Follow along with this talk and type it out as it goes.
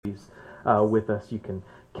with us, you can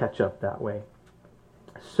catch up that way.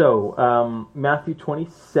 So, Matthew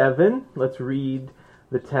 27, let's read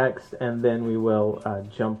the text, and then we will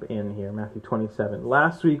jump in here. Matthew 27.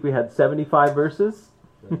 Last week we had 75 verses,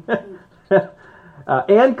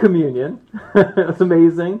 and communion. That's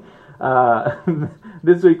amazing.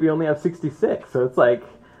 This week we only have 66, so it's like,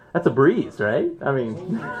 that's a breeze, right? I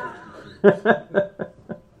mean, it's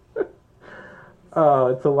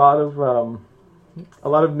a lot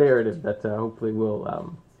of narrative that hopefully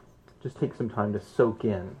will just take some time to soak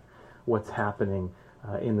in what's happening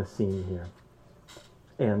in the scene here,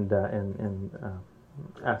 and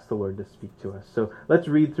ask the Lord to speak to us. So let's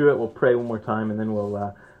read through it. We'll pray one more time, and then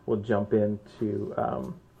we'll jump into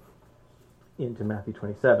Matthew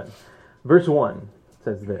 27. Verse 1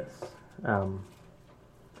 says this: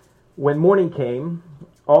 When morning came,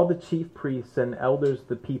 all the chief priests and elders of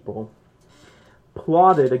the people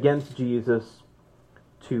plotted against Jesus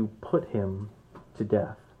to put him to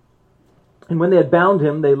death. And when they had bound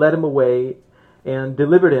him, they led him away and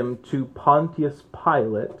delivered him to Pontius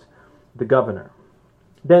Pilate, the governor.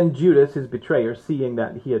 Then Judas, his betrayer, seeing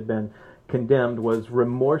that he had been condemned, was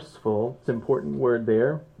remorseful, it's an important word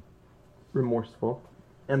there, remorseful,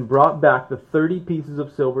 and brought back the 30 pieces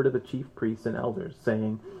of silver to the chief priests and elders,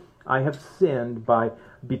 saying, I have sinned by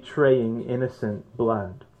betraying innocent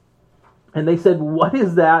blood. And they said, What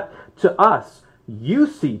is that to us? You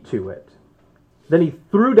see to it. Then he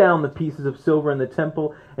threw down the pieces of silver in the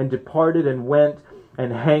temple and departed and went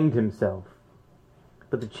and hanged himself.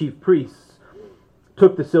 But the chief priests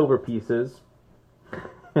took the silver pieces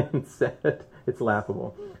and said, it's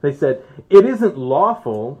laughable. They said, It isn't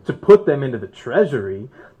lawful to put them into the treasury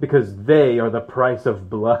because they are the price of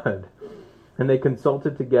blood. And they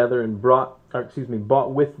consulted together and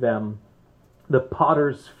bought with them the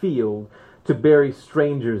potter's field to bury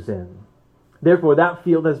strangers in. Therefore that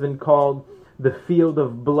field has been called the field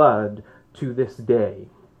of blood to this day.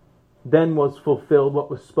 Then was fulfilled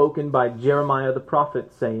what was spoken by Jeremiah the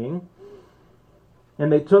prophet, saying,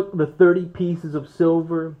 And they took the 30 pieces of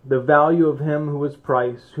silver, the value of him who was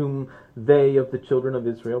priced, whom they of the children of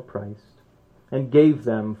Israel priced, and gave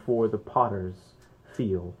them for the potter's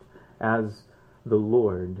field, as the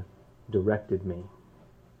Lord directed me.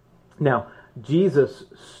 Now, Jesus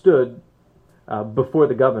stood before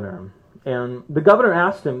the governor, and the governor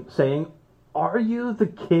asked him, saying, Are you the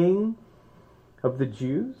king of the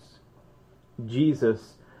Jews?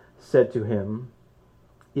 Jesus said to him,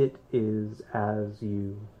 It is as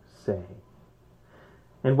you say.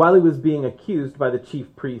 And while he was being accused by the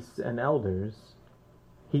chief priests and elders,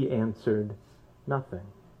 he answered nothing.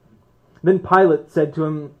 Then Pilate said to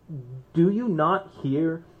him, Do you not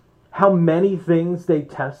hear how many things they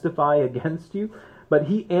testify against you? But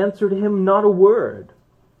he answered him not a word,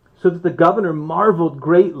 so that the governor marveled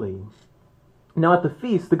greatly. Now at the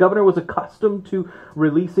feast, the governor was accustomed to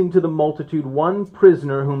releasing to the multitude one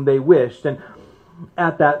prisoner whom they wished, and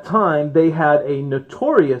at that time they had a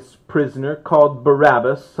notorious prisoner called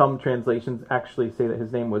Barabbas. Some translations actually say that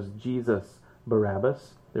his name was Jesus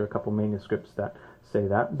Barabbas. There are a couple manuscripts that say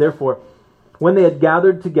that. Therefore, when they had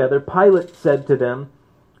gathered together, Pilate said to them,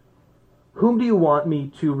 Whom do you want me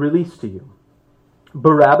to release to you?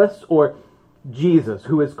 Barabbas or Jesus,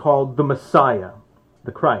 who is called the Messiah,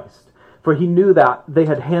 the Christ? For he knew that they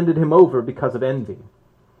had handed him over because of envy.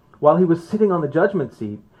 While he was sitting on the judgment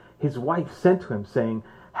seat, his wife sent to him, saying,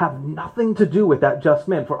 Have nothing to do with that just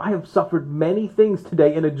man, for I have suffered many things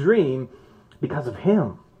today in a dream because of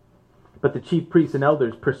him. But the chief priests and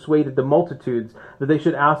elders persuaded the multitudes that they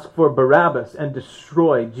should ask for Barabbas and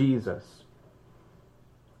destroy Jesus.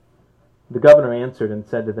 The governor answered and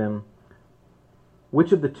said to them,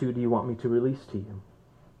 Which of the two do you want me to release to you?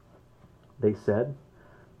 They said,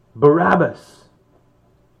 Barabbas.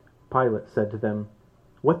 Pilate said to them,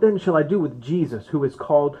 What then shall I do with Jesus, who is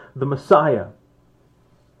called the Messiah?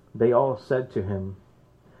 They all said to him,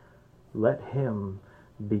 Let him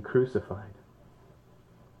be crucified.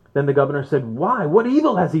 Then the governor said, Why? What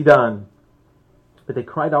evil has he done? But they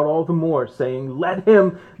cried out all the more, saying, Let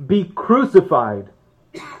him be crucified.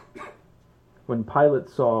 When Pilate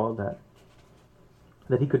saw that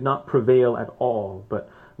he could not prevail at all, but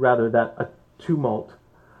rather that a tumult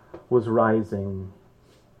was rising,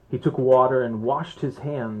 he took water and washed his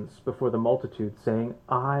hands before the multitude, saying,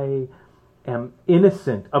 I am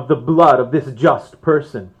innocent of the blood of this just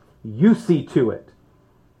person. You see to it.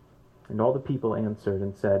 And all the people answered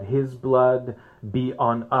and said, His blood be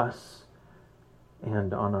on us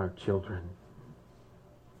and on our children.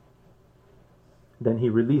 Then he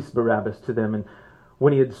released Barabbas to them, and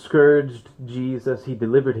when he had scourged Jesus, he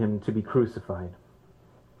delivered him to be crucified.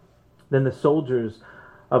 Then the soldiers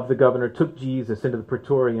of the governor took Jesus into the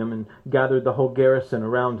praetorium and gathered the whole garrison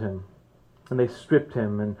around him. And they stripped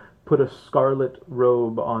him and put a scarlet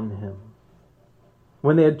robe on him.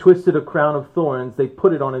 When they had twisted a crown of thorns, they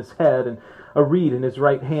put it on his head and a reed in his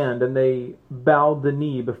right hand, and they bowed the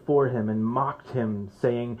knee before him and mocked him,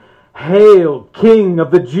 saying, "Hail, King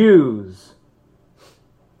of the Jews!"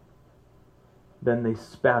 Then they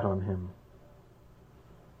spat on him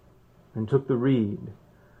and took the reed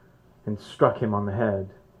and struck him on the head.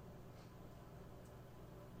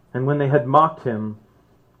 And when they had mocked him,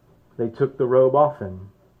 they took the robe off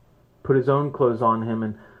him, put his own clothes on him,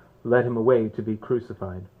 and led him away to be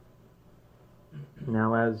crucified.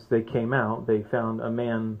 Now as they came out, they found a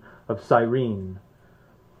man of Cyrene,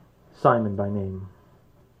 Simon by name.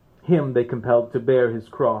 Him they compelled to bear his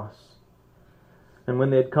cross. And when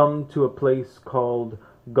they had come to a place called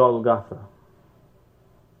Golgotha,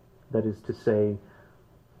 that is to say,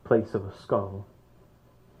 place of a skull,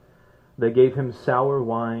 they gave him sour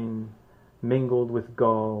wine mingled with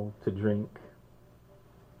gall to drink.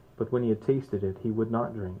 But when he had tasted it, he would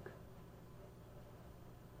not drink.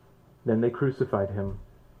 Then they crucified him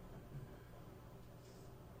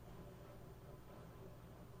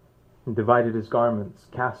and divided his garments,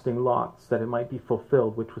 casting lots, that it might be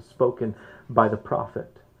fulfilled which was spoken by the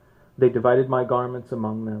prophet. They divided my garments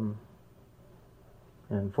among them,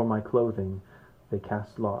 and for my clothing they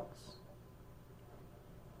cast lots.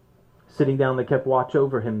 Sitting down, they kept watch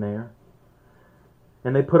over him there,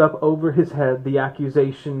 and they put up over his head the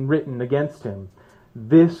accusation written against him,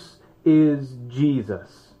 "This is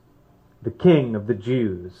Jesus, the King of the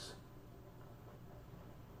Jews."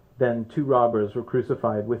 Then 2 robbers were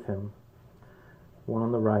crucified with him, one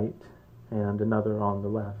on the right and another on the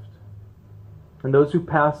left. And those who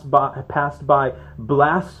passed by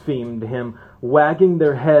blasphemed him, wagging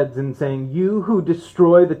their heads and saying, "You who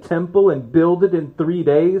destroy the temple and build it in 3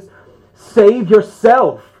 days, save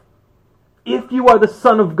yourself. If you are the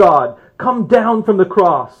Son of God, come down from the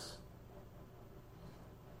cross."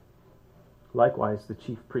 Likewise, the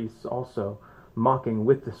chief priests also, mocking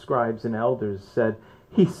with the scribes and elders, said,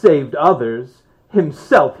 "He saved others,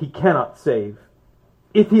 himself he cannot save.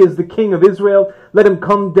 If he is the King of Israel, let him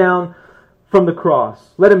come down from the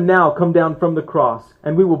cross. Let him now come down from the cross,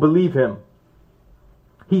 and we will believe him.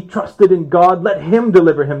 He trusted in God, let him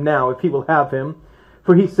deliver him now, if he will have him.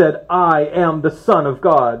 For he said, 'I am the Son of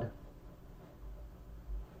God.'"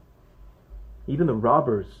 Even the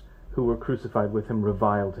robbers who were crucified with him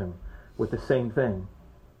reviled him with the same thing.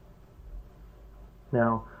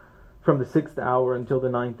 Now, from the 6th hour until the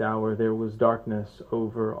 9th hour, there was darkness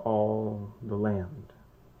over all the land.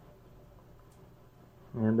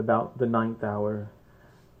 And about the 9th hour,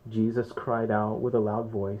 Jesus cried out with a loud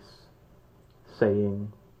voice,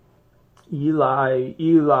 saying, "Eli,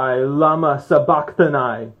 Eli, lama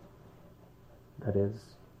sabachthani?" That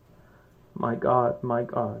is, my God,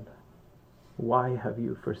 why have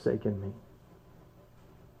you forsaken me?"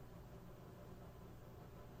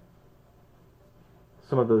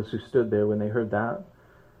 Some of those who stood there when they heard that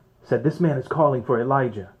said, "This man is calling for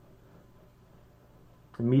Elijah."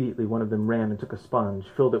 Immediately one of them ran and took a sponge,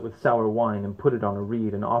 filled it with sour wine, and put it on a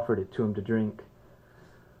reed, and offered it to him to drink.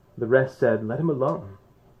 The rest said, "Let him alone.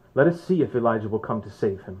 Let us see if Elijah will come to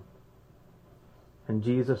save him." And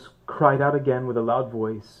Jesus cried out again with a loud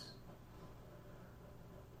voice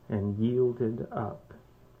and yielded up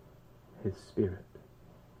his spirit.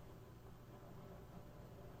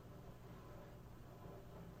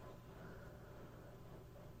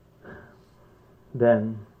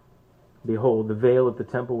 Then, behold, the veil of the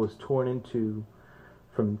temple was torn in two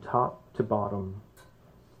from top to bottom,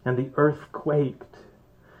 and the earth quaked,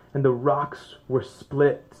 and the rocks were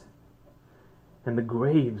split, and the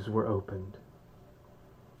graves were opened,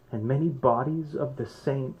 and many bodies of the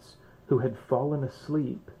saints who had fallen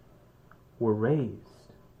asleep were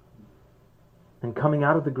raised. And coming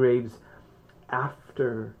out of the graves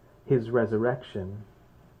after his resurrection,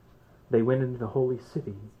 they went into the holy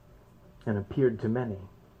city and appeared to many.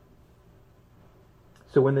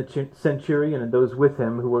 So when the centurion and those with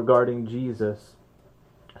him who were guarding Jesus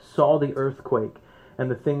saw the earthquake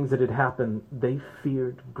and the things that had happened, they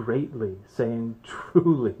feared greatly, saying,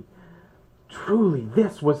 Truly,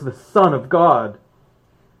 this was the Son of God."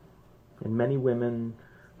 And many women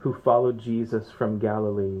who followed Jesus from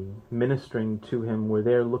Galilee, ministering to him, were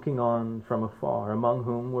there looking on from afar, among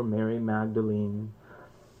whom were Mary Magdalene,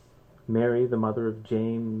 Mary, the mother of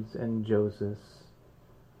James and Joseph,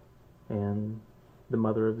 and the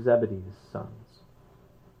mother of Zebedee's sons.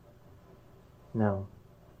 Now,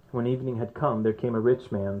 when evening had come, there came a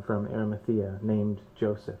rich man from Arimathea named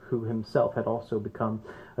Joseph, who himself had also become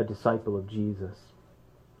a disciple of Jesus.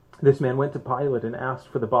 This man went to Pilate and asked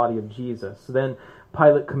for the body of Jesus. Then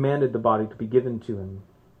Pilate commanded the body to be given to him.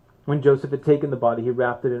 When Joseph had taken the body, he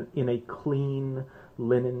wrapped it in a clean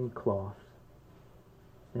linen cloth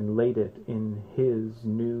and laid it in his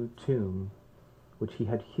new tomb, which he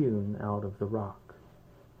had hewn out of the rock.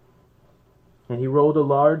 And he rolled a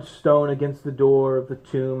large stone against the door of the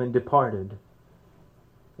tomb and departed.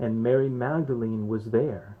 And Mary Magdalene was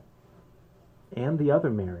there, and the other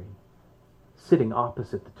Mary, sitting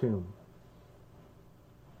opposite the tomb.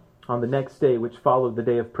 On the next day, which followed the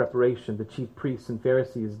day of preparation, the chief priests and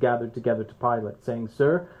Pharisees gathered together to Pilate, saying,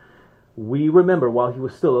 "Sir, we remember while he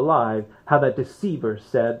was still alive how that deceiver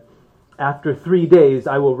said, 'After 3 days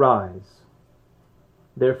I will rise.'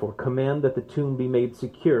 Therefore command that the tomb be made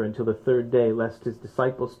secure until the 3rd day, lest his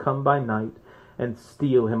disciples come by night and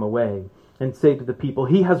steal him away, and say to the people,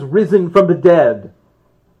 'He has risen from the dead.'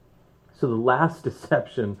 So the last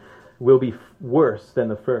deception will be worse than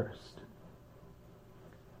the first."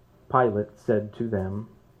 Pilate said to them,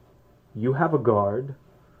 "You have a guard.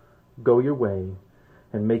 Go your way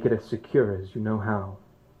and make it as secure as you know how."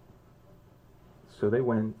 So they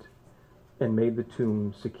went and made the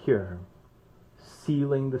tomb secure,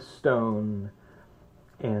 sealing the stone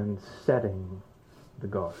and setting the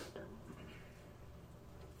guard.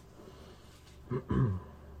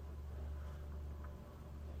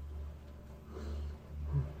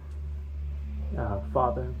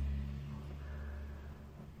 Father,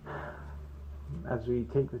 as we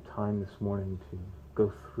take the time this morning to go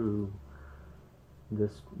through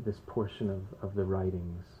this portion of the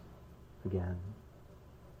writings again,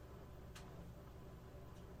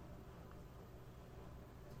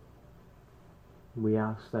 we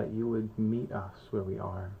ask that you would meet us where we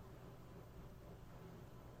are.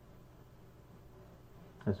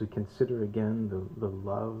 As we consider again the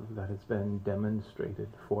love that has been demonstrated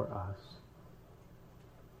for us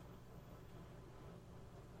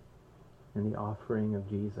in the offering of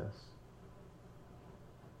Jesus.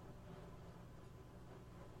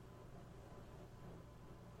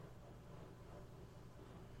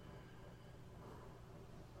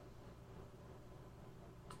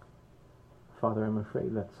 Father, I'm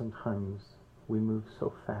afraid that sometimes we move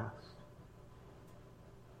so fast.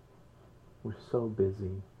 We're so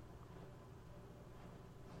busy.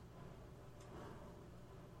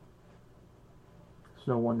 It's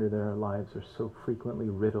no wonder that our lives are so frequently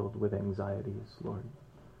riddled with anxieties, Lord.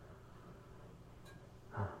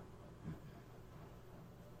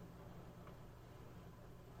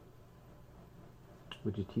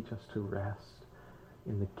 Would you teach us to rest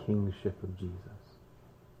in the kingship of Jesus,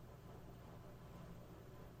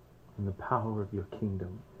 in the power of your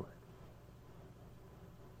kingdom, Lord.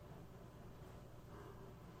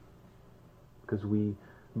 Because we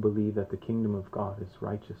believe that the kingdom of God is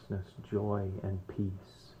righteousness, joy, and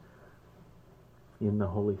peace in the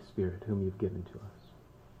Holy Spirit, whom you've given to us.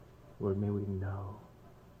 Lord, may we know,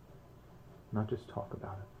 not just talk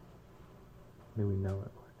about it. May we know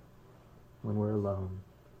it, Lord. When we're alone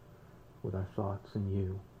with our thoughts and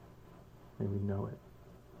you, may we know it.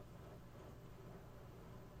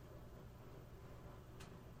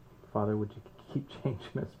 Father, would you keep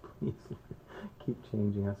changing us, please? Keep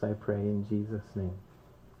changing us, I pray, in Jesus' name.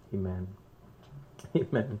 Amen.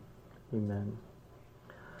 Amen. Amen.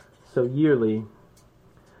 So yearly,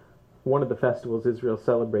 one of the festivals Israel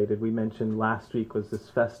celebrated, we mentioned last week, was this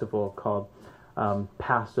festival called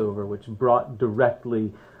Passover, which brought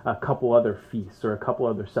directly a couple other feasts or a couple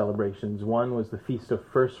other celebrations. One was the Feast of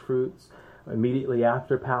First Fruits immediately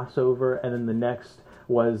after Passover, and then the next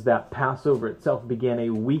was that Passover itself began a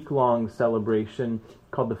week-long celebration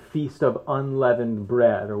called the Feast of Unleavened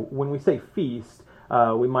Bread. Or when we say feast,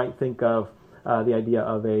 we might think of the idea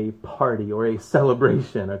of a party or a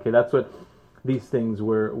celebration. Okay, that's what these things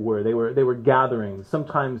were. They were gatherings.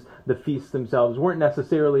 Sometimes the feasts themselves weren't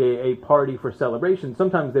necessarily a party for celebration.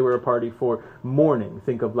 Sometimes they were a party for mourning.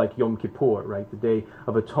 Think of like Yom Kippur, right? The Day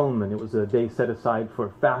of Atonement. It was a day set aside for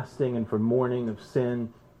fasting and for mourning of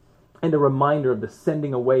sin, and a reminder of the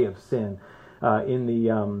sending away of sin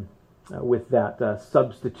with that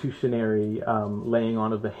substitutionary laying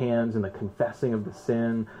on of the hands and the confessing of the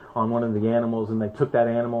sin on one of the animals, and they took that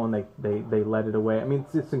animal and they led it away. I mean,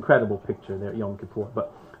 it's this incredible picture there, Yom Kippur.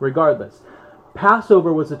 But regardless,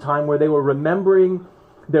 Passover was a time where they were remembering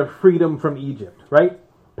their freedom from Egypt, right?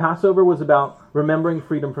 Passover was about remembering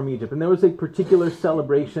freedom from Egypt. And there was a particular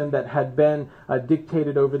celebration that had been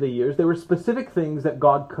dictated over the years. There were specific things that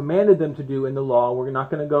God commanded them to do in the law. We're not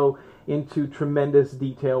going to go into tremendous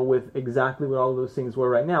detail with exactly what all of those things were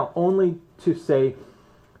right now, only to say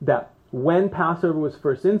that when Passover was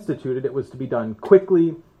first instituted, it was to be done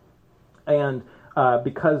quickly and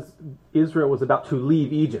because Israel was about to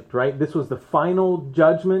leave Egypt, right? This was the final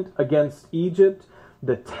judgment against Egypt,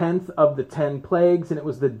 the 10th of the 10 plagues, and it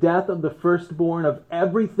was the death of the firstborn of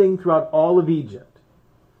everything throughout all of Egypt.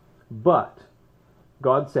 But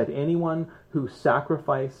God said anyone who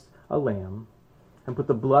sacrificed a lamb and put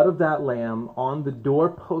the blood of that lamb on the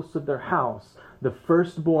doorposts of their house, the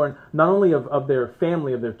firstborn, not only of their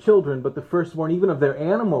family, of their children, but the firstborn even of their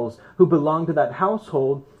animals who belonged to that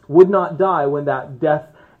household, would not die when that death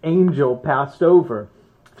angel passed over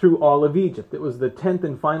through all of Egypt. It was the 10th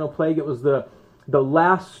and final plague. It was the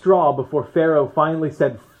last straw before Pharaoh finally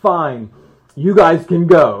said, fine, you guys can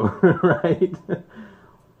go, right?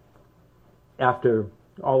 After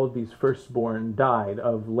all of these firstborn died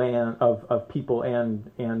of land, of people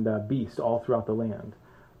and beasts all throughout the land.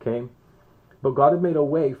 Okay? But God had made a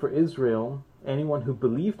way for Israel, anyone who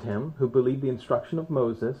believed him, who believed the instruction of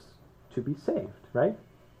Moses, to be saved, right?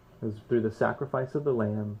 It was through the sacrifice of the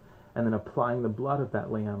lamb and then applying the blood of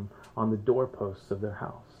that lamb on the doorposts of their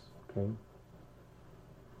house. Okay?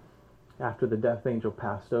 After the death angel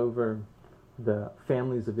passed over, the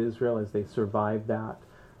families of Israel, as they survived that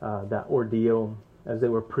ordeal, as they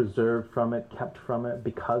were preserved from it, kept from it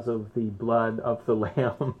because of the blood of the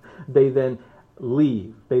lamb, they then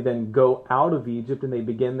leave. They then go out of Egypt and they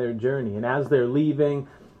begin their journey. And as they're leaving,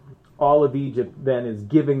 all of Egypt then is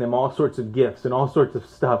giving them all sorts of gifts and all sorts of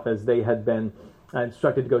stuff as they had been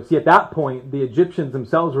instructed to go. See, at that point, the Egyptians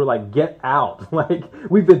themselves were like, get out. Like,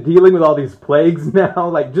 we've been dealing with all these plagues now.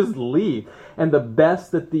 Like, just leave. And the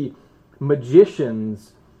best that the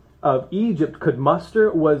magicians of Egypt could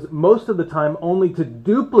muster was most of the time only to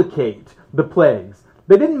duplicate the plagues.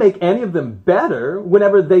 They didn't make any of them better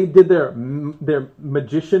whenever they did their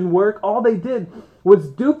magician work. All they did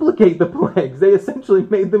was duplicate the plagues. They essentially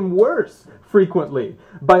made them worse frequently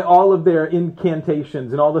by all of their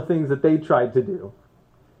incantations and all the things that they tried to do.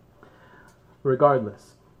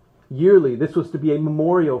 Regardless, yearly this was to be a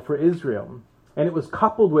memorial for Israel. And it was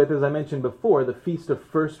coupled with, as I mentioned before, the Feast of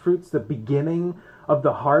First Fruits, the beginning of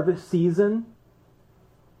the harvest season,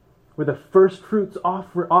 where the first fruits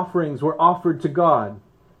offerings were offered to God,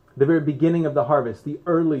 the very beginning of the harvest, the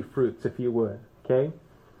early fruits, if you would. Okay?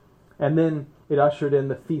 And then it ushered in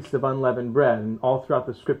the Feast of Unleavened Bread, and all throughout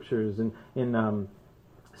the Scriptures, and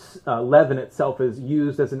leaven itself is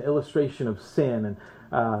used as an illustration of sin,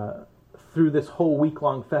 and through this whole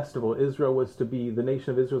week-long festival, the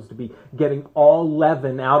nation of Israel was to be getting all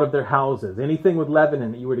leaven out of their houses. Anything with leaven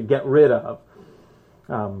in it, you were to get rid of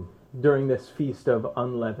during this Feast of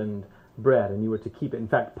Unleavened Bread, and you were to keep it. In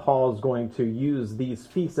fact, Paul's going to use these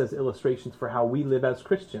feasts as illustrations for how we live as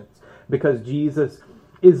Christians. Because Jesus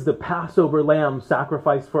is the Passover lamb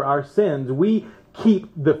sacrificed for our sins, we keep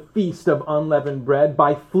the Feast of Unleavened Bread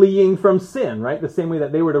by fleeing from sin, right? The same way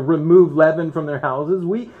that they were to remove leaven from their houses,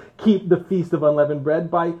 we keep the Feast of Unleavened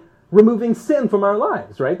Bread by removing sin from our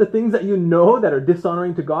lives, right? The things that you know that are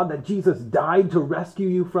dishonoring to God, that Jesus died to rescue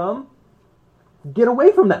you from, get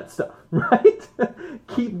away from that stuff, right?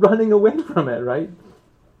 Keep running away from it, right?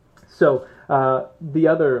 So the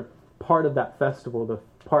other part of that festival, the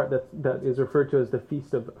part that is referred to as the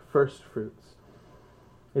Feast of First Fruits,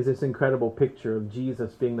 is this incredible picture of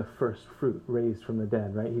Jesus being the first fruit raised from the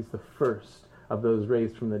dead, right? He's the first of those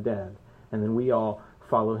raised from the dead. And then we all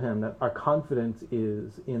follow him. That our confidence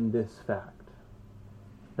is in this fact,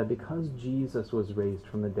 that because Jesus was raised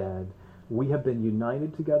from the dead, we have been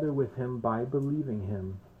united together with him by believing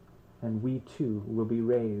him, and we too will be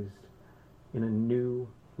raised in a new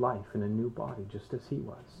life, in a new body, just as he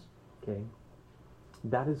was. Okay?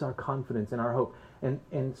 That is our confidence and our hope.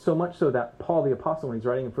 And so much so that Paul the Apostle, when he's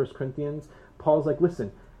writing in 1 Corinthians, Paul's like,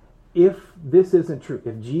 listen, if this isn't true,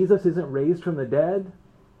 if Jesus isn't raised from the dead,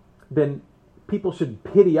 then people should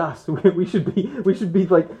pity us. We should be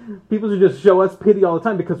like, people should just show us pity all the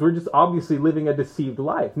time because we're just obviously living a deceived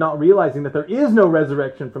life, not realizing that there is no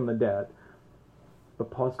resurrection from the dead.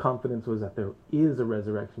 But Paul's confidence was that there is a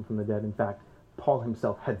resurrection from the dead. In fact, Paul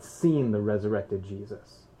himself had seen the resurrected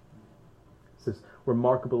Jesus. It's this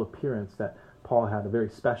remarkable appearance that Paul had, a very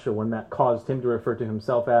special one that caused him to refer to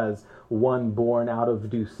himself as one born out of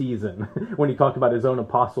due season when he talked about his own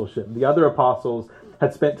apostleship. The other apostles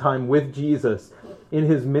had spent time with Jesus in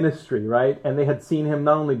his ministry, right? And they had seen him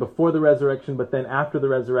not only before the resurrection, but then after the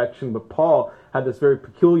resurrection. But Paul had this very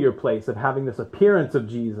peculiar place of having this appearance of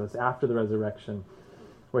Jesus after the resurrection,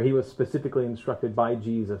 where he was specifically instructed by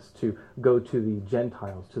Jesus to go to the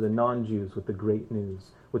Gentiles, to the non-Jews, with the great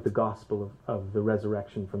news, with the gospel of the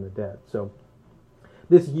resurrection from the dead. So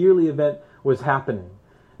this yearly event was happening.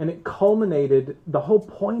 And it culminated, the whole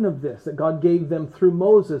point of this that God gave them through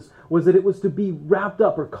Moses was that it was to be wrapped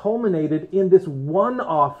up or culminated in this one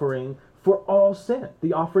offering for all sin,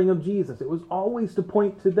 the offering of Jesus. It was always to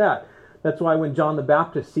point to that. That's why when John the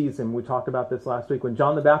Baptist sees him, we talked about this last week, when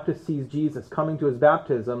John the Baptist sees Jesus coming to his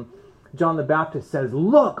baptism, John the Baptist says,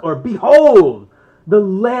 "Look," or "Behold, the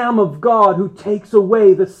Lamb of God who takes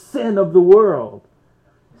away the sin of the world."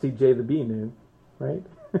 CJ the Bee knew, right?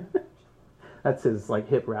 That's his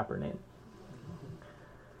hip rapper name.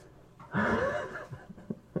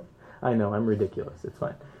 I know, I'm ridiculous. It's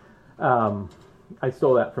fine. I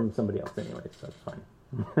stole that from somebody else anyway, so it's fine.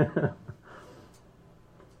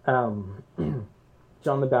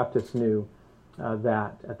 John the Baptist knew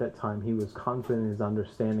that at that time he was confident in his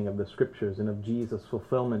understanding of the Scriptures and of Jesus'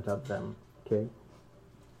 fulfillment of them. Okay?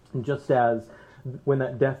 And just as when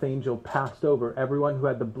that death angel passed over, everyone who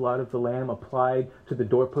had the blood of the Lamb applied to the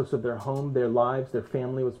doorposts of their home, their lives, their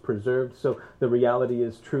family was preserved. So the reality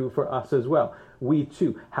is true for us as well. We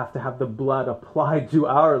too have to have the blood applied to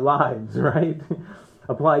our lives, right?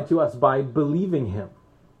 Applied to us by believing him.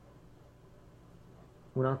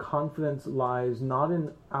 When our confidence lies not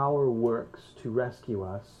in our works to rescue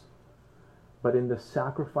us, but in the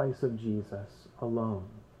sacrifice of Jesus alone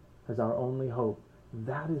as our only hope,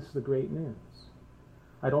 that is the great news.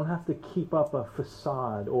 I don't have to keep up a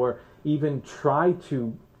facade or even try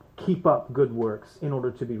to keep up good works in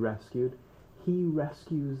order to be rescued. He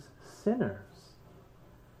rescues sinners.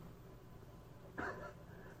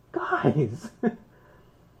 Guys,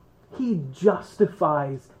 he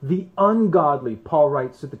justifies the ungodly, Paul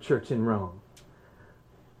writes to the church in Rome.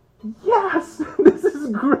 Yes, this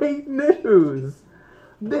is great news.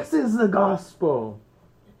 This is the gospel.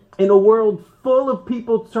 In a world full of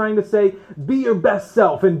people trying to say, be your best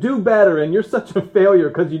self and do better, and you're such a failure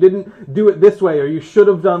because you didn't do it this way, or you should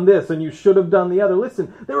have done this and you should have done the other.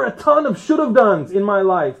 Listen, there are a ton of should have dones in my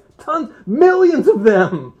life. Tons, millions of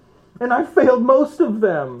them. And I failed most of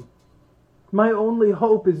them. My only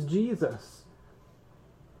hope is Jesus.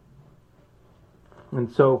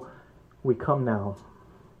 And so we come now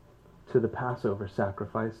to the Passover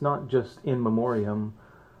sacrifice, not just in memoriam,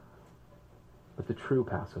 but the true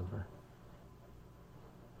Passover.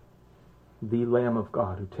 The Lamb of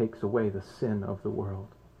God who takes away the sin of the world.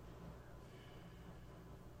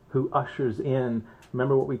 Who ushers in,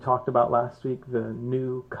 remember what we talked about last week, the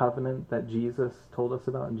new covenant that Jesus told us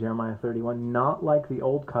about in Jeremiah 31? Not like the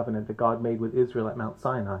old covenant that God made with Israel at Mount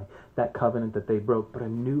Sinai, that covenant that they broke, but a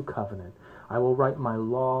new covenant. I will write my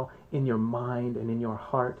law in your mind and in your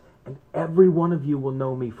heart, and every one of you will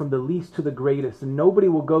know me, from the least to the greatest. And nobody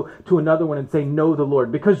will go to another one and say, know the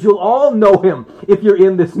Lord, because you'll all know him if you're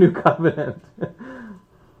in this new covenant.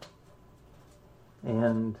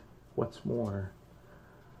 And what's more,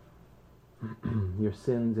 your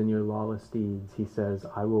sins and your lawless deeds, he says,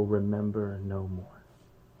 I will remember no more.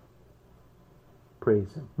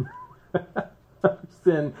 Praise him.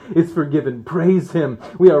 Sin is forgiven. Praise him.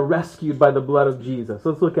 We are rescued by the blood of Jesus.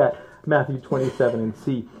 Let's look at Matthew 27 and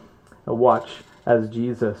see, watch as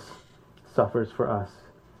Jesus suffers for us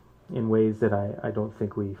in ways that I don't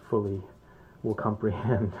think we fully will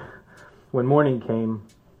comprehend. When morning came,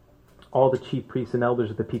 all the chief priests and elders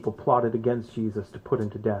of the people plotted against Jesus to put him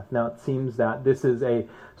to death. Now it seems that this is a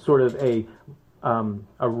sort of a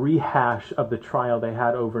rehash of the trial they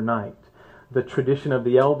had overnight. The tradition of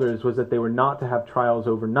the elders was that they were not to have trials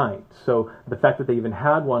overnight. So the fact that they even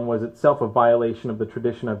had one was itself a violation of the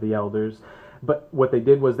tradition of the elders. But what they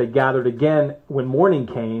did was they gathered again when morning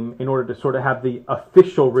came in order to sort of have the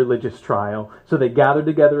official religious trial. So they gathered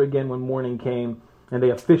together again when morning came, and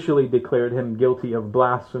they officially declared him guilty of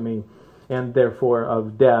blasphemy and therefore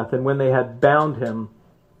of death. And when they had bound him,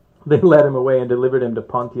 they led him away and delivered him to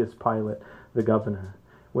Pontius Pilate, the governor,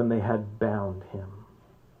 when they had bound him.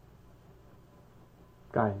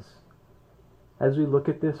 Guys, as we look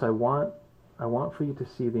at this, I want for you to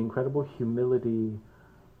see the incredible humility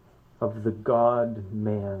of the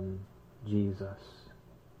God-man, Jesus,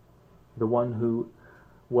 the one who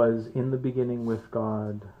was in the beginning with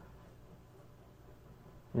God.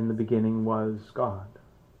 In the beginning was God,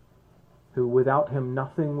 who without him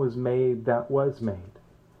nothing was made that was made,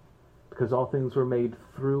 because all things were made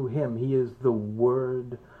through him. He is the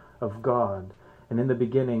Word of God. And in the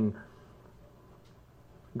beginning,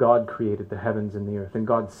 God created the heavens and the earth, and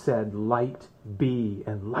God said, light be,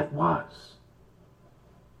 and light was.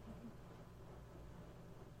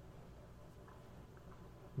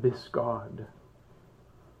 This God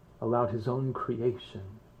allowed his own creation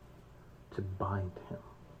to bind him.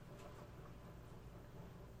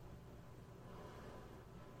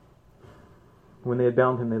 When they had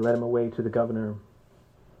bound him, they led him away to the governor,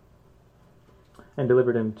 and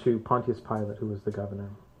delivered him to Pontius Pilate, who was the governor.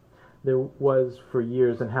 There was for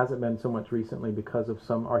years, and hasn't been so much recently because of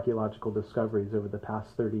some archaeological discoveries over the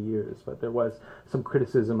past 30 years, but there was some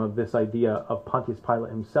criticism of this idea of Pontius Pilate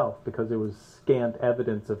himself because there was scant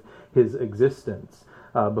evidence of his existence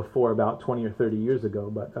before about 20 or 30 years ago,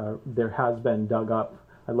 but there has been dug up.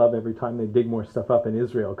 I love every time they dig more stuff up in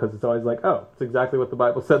Israel because it's always like, oh, it's exactly what the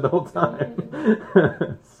Bible said the whole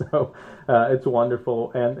time. So it's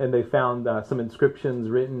wonderful. And they found some inscriptions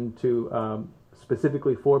written to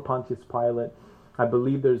specifically for Pontius Pilate. I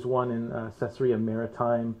believe there's one in Caesarea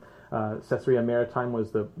Maritime. Caesarea Maritime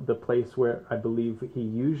was the place where I believe he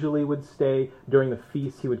usually would stay. During the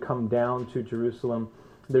feast, he would come down to Jerusalem.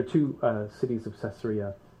 There are two cities of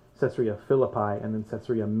Caesarea Philippi and then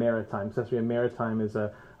Caesarea Maritime. Caesarea Maritime is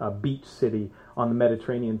a beach city on the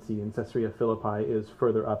Mediterranean Sea, and Caesarea Philippi is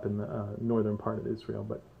further up in the northern part of Israel.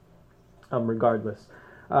 But regardless,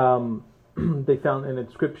 they found an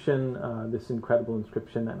inscription, this incredible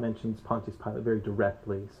inscription that mentions Pontius Pilate very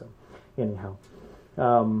directly. So anyhow,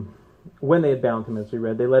 when they had bound him, as we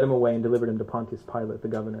read, they led him away and delivered him to Pontius Pilate, the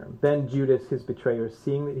governor. Then Judas, his betrayer,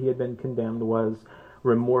 seeing that he had been condemned, was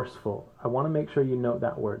remorseful. I want to make sure you note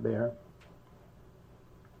that word there.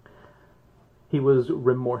 He was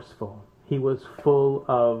remorseful. He was full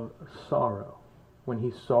of sorrow when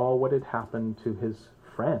he saw what had happened to his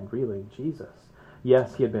friend, really, Jesus.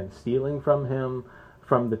 Yes, he had been stealing from him,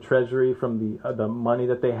 from the treasury, from the money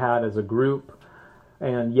that they had as a group.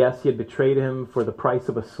 And yes, he had betrayed him for the price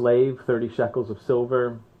of a slave, 30 shekels of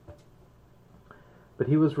silver. But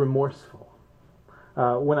he was remorseful.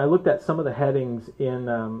 When I looked at some of the headings in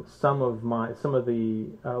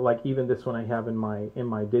like even this one I have in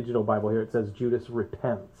my digital Bible here, it says Judas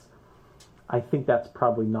repents. I think that's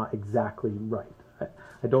probably not exactly right.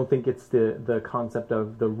 I don't think it's the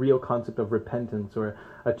real concept of repentance or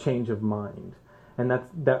a change of mind. And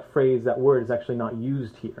that phrase, that word is actually not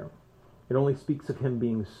used here. It only speaks of him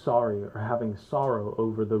being sorry or having sorrow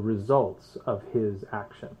over the results of his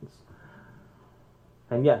actions.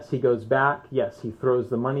 And yes, he goes back. Yes, he throws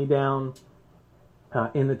the money down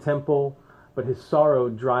in the temple. But his sorrow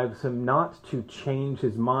drives him not to change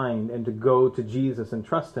his mind and to go to Jesus and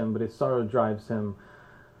trust him, but his sorrow drives him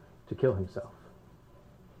to kill himself.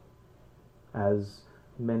 As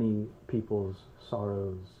many people's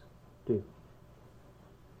sorrows do.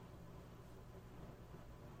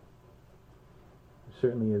 There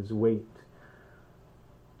certainly is weight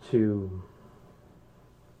to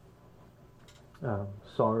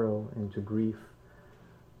sorrow and to grief.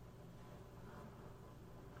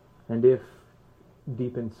 And if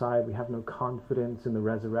deep inside we have no confidence in the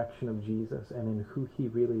resurrection of Jesus and in who he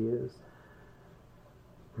really is,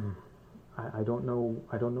 I don't know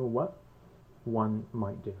what one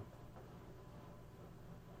might do.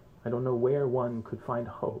 I don't know where one could find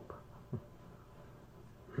hope.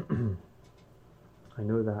 I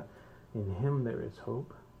know that in him there is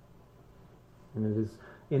hope. And it is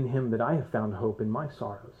in him that I have found hope in my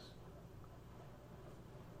sorrows.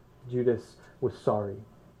 Judas was sorry.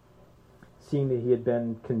 Seeing that he had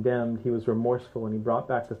been condemned, he was remorseful, and he brought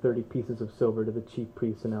back the 30 pieces of silver to the chief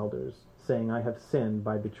priests and elders, saying, I have sinned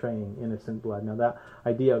by betraying innocent blood. Now that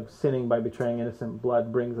idea of sinning by betraying innocent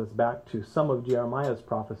blood brings us back to some of Jeremiah's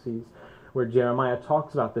prophecies, where Jeremiah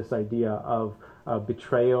talks about this idea of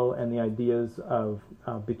betrayal and the ideas of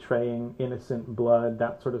betraying innocent blood,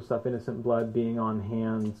 that sort of stuff, innocent blood being on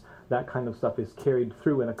hands, that kind of stuff is carried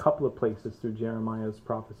through in a couple of places through Jeremiah's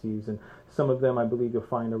prophecies, and some of them I believe you'll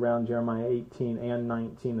find around Jeremiah 18 and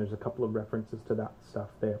 19. There's a couple of references to that stuff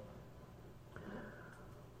there.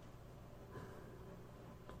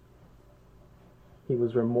 He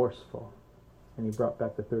was remorseful, and he brought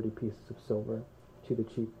back the 30 pieces of silver to the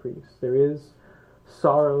chief priests. There is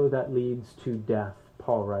sorrow that leads to death,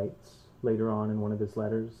 Paul writes later on in one of his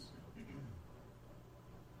letters.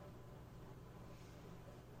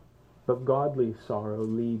 But godly sorrow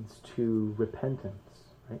leads to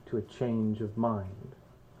repentance, right? To a change of mind.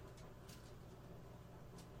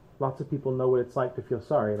 Lots of people know what it's like to feel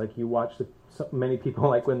sorry. Like you watch many people,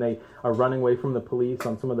 like when they are running away from the police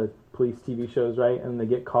on some of the police TV shows, right? And they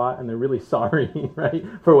get caught and they're really sorry, right?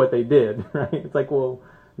 For what they did, right? It's like, well,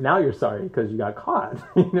 now you're sorry because you got caught.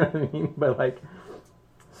 You know what I mean? But like,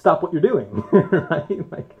 stop what you're doing,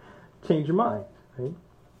 right? Like, change your mind, right?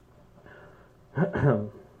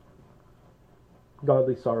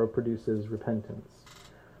 Godly sorrow produces repentance.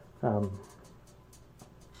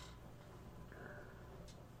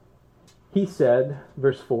 He said,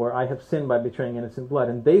 verse 4, I have sinned by betraying innocent blood.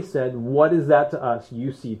 And they said, what is that to us?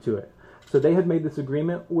 You see to it. So they had made this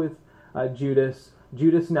agreement with Judas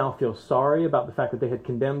Judas now feels sorry about the fact that they had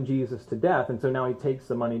condemned Jesus to death, and so now he takes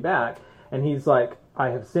the money back, and he's like,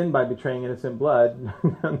 I have sinned by betraying innocent blood.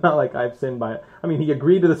 Not like I've sinned by... I mean, he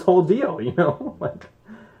agreed to this whole deal, you know? Like,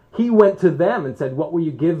 he went to them and said, what will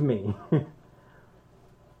you give me?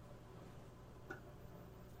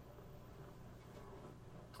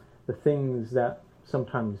 The things that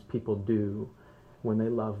sometimes people do when they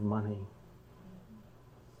love money.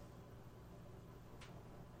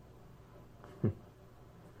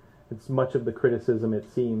 It's much of the criticism, it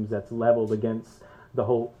seems, that's leveled against the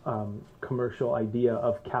whole commercial idea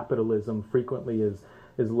of capitalism frequently is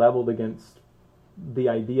leveled against the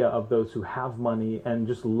idea of those who have money and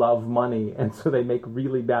just love money, and so they make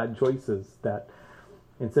really bad choices that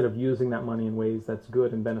instead of using that money in ways that's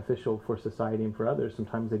good and beneficial for society and for others,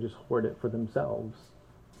 sometimes they just hoard it for themselves.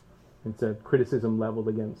 It's a criticism leveled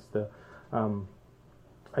against the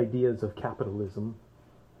ideas of capitalism.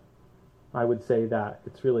 I would say that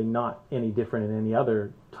it's really not any different in any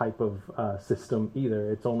other type of system either.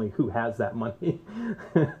 It's only who has that money.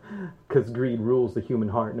 Because greed rules the human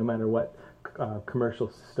heart no matter what commercial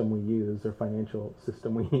system we use or financial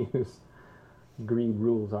system we use. Greed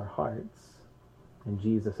rules our hearts. And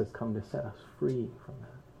Jesus has come to set us free from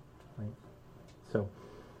that. Right? So,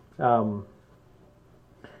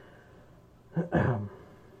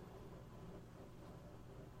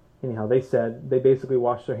 anyhow, they basically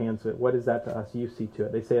washed their hands of it. What is that to us? You see to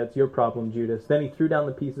it. They say, it's your problem, Judas. Then he threw down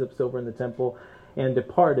the pieces of silver in the temple and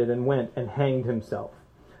departed and went and hanged himself.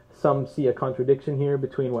 Some see a contradiction here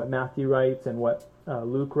between what Matthew writes and what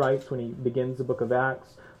Luke writes when he begins the book of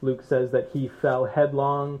Acts. Luke says that he fell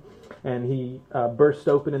headlong and he burst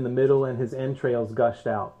open in the middle and his entrails gushed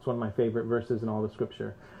out. It's one of my favorite verses in all the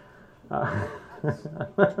scripture.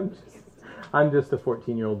 I'm just a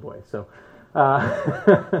 14-year-old boy, so...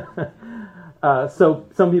 so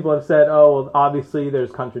some people have said, oh, well, obviously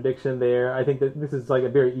there's contradiction there. I think that this is like a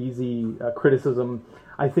very easy criticism,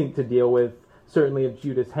 I think, to deal with. Certainly if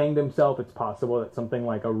Judas hanged himself, it's possible that something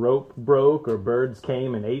like a rope broke or birds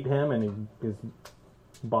came and ate him and his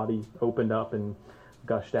body opened up and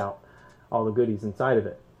gushed out all the goodies inside of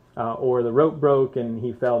it. Or the rope broke and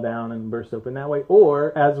he fell down and burst open that way.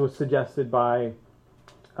 Or, as was suggested by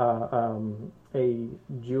a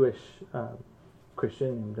Jewish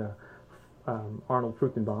Christian named Arnold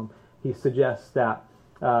Fruchtenbaum, he suggests that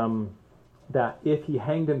that if he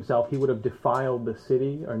hanged himself, he would have defiled the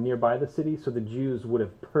city or nearby the city, so the Jews would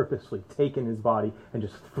have purposely taken his body and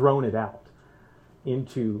just thrown it out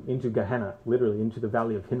into Gehenna, literally into the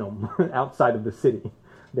valley of Hinnom, outside of the city,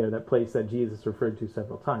 there, that place that Jesus referred to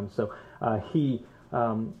several times. So he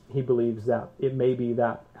believes that it may be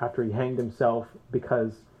that after he hanged himself,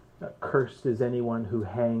 because cursed is anyone who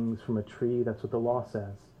hangs from a tree. That's what the law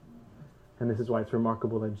says. And this is why it's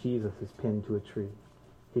remarkable that Jesus is pinned to a tree.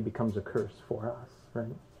 He becomes a curse for us,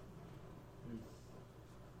 right?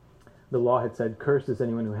 The law had said, cursed is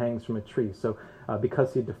anyone who hangs from a tree. So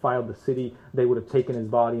because he had defiled the city, they would have taken his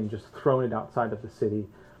body and just thrown it outside of the city.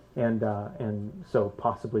 And so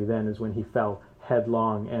possibly then is when he fell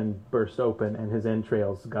headlong and burst open and his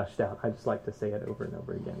entrails gushed out. I just like to say it over and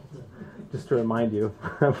over again, just to remind you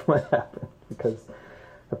of what happened, because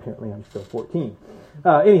apparently I'm still 14.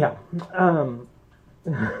 Anyhow,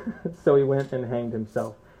 so he went and hanged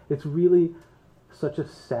himself. It's really such a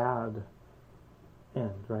sad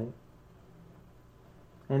end, right?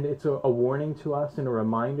 And it's a warning to us and a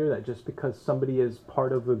reminder that just because somebody is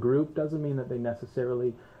part of the group doesn't mean that they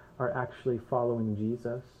necessarily are actually following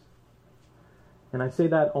Jesus. And I say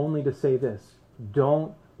that only to say this: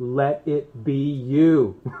 don't let it be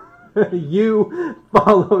you. You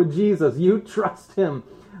follow Jesus. You trust him.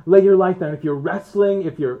 Lay your life down. If you're wrestling,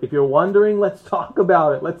 if you're wondering, let's talk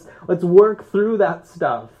about it. Let's work through that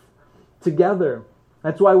stuff together.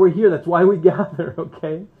 That's why we're here. That's why we gather,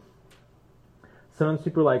 okay? Sometimes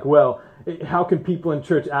people are like, well, how can people in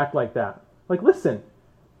church act like that? Like, listen,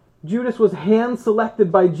 Judas was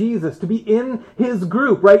hand-selected by Jesus to be in his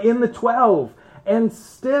group, right, in the 12, and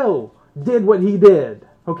still did what he did,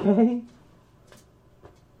 okay?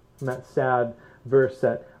 And that sad verse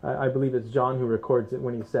that I believe it's John who records it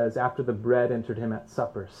when he says, after the bread entered him at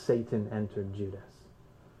supper, Satan entered Judas.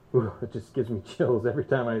 Ooh, it just gives me chills every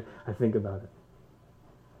time I think about it.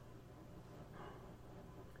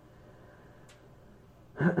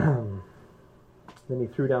 Then he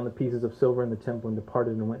threw down the pieces of silver in the temple and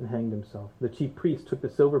departed and went and hanged himself. The chief priest took the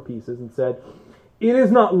silver pieces and said, it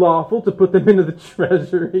is not lawful to put them into the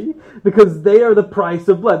treasury because they are the price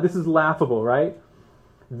of blood. This is laughable, right?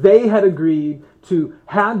 They had agreed to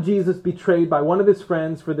have Jesus betrayed by one of his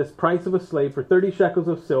friends for this price of a slave for 30 shekels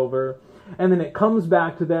of silver. and then it comes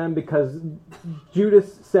back to them because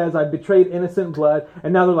Judas says, I betrayed innocent blood,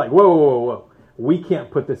 and now they're like, whoa, whoa, whoa, whoa. We can't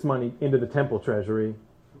put this money into the temple treasury.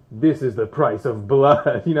 This is the price of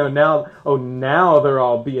blood. Now they're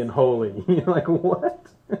all being holy. Like, what?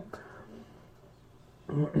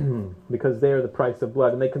 Because they are the price of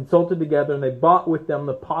blood. And they consulted together, and they bought with them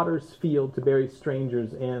the potter's field to bury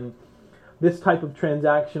strangers in. This type of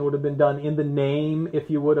transaction would have been done in the name, if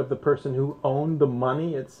you would, of the person who owned the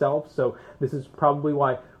money itself. So this is probably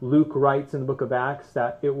why Luke writes in the book of Acts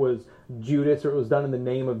that it was Judas, or it was done in the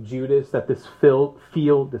name of Judas, that this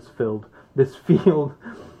field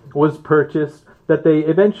was purchased, that they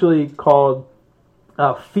eventually called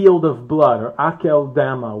field of blood, or Akel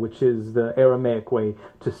Dama, which is the Aramaic way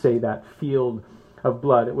to say that, field of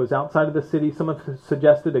blood. It was outside of the city. Some have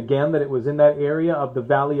suggested again that it was in that area of the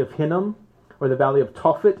Valley of Hinnom, or the Valley of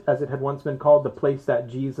Tophet, as it had once been called, the place that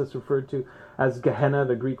Jesus referred to as Gehenna.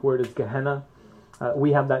 The Greek word is Gehenna.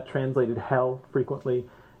 We have that translated hell frequently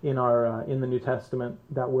in the New Testament,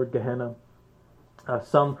 that word Gehenna.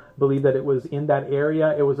 Some believe that it was in that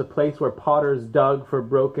area. It was a place where potters dug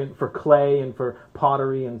for clay and for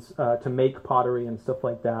pottery, and to make pottery and stuff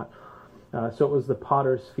like that. So it was the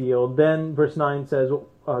potter's field. Then verse 9 says,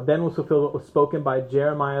 then was fulfilled what was spoken by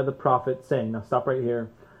Jeremiah the prophet, saying. Now stop right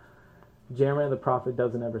here. Jeremiah the prophet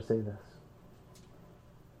doesn't ever say this.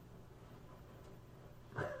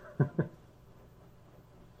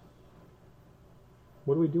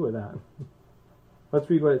 What do we do with that? Let's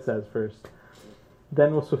read what it says first.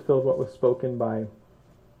 Then was fulfilled what was spoken by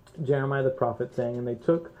Jeremiah the prophet, saying, and they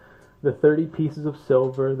took the 30 pieces of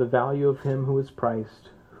silver, the value of him who was priced,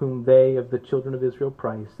 whom they of the children of Israel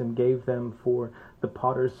priced, and gave them for the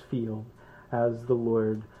potter's field, as the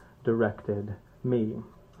Lord directed me.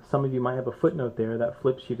 Some of you might have a footnote there that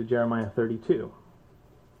flips you to Jeremiah 32.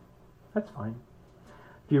 That's fine.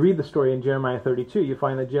 If you read the story in Jeremiah 32, you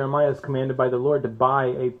find that Jeremiah is commanded by the Lord to buy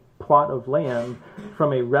a plot of land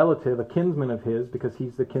from a relative, a kinsman of his, because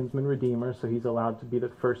he's the kinsman redeemer, so he's allowed to be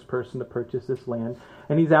the first person to purchase this land.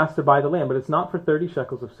 And he's asked to buy the land, but it's not for 30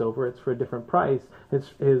 shekels of silver, it's for a different price.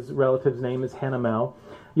 His relative's name is Hanamel.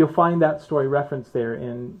 You'll find that story referenced there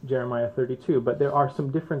in Jeremiah 32, but there are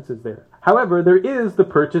some differences there. However, there is the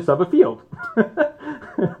purchase of a field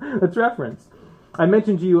that's referenced. I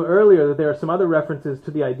mentioned to you earlier that there are some other references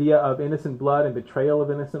to the idea of innocent blood and betrayal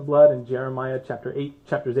of innocent blood in Jeremiah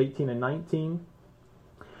chapters 18 and 19.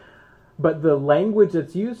 But the language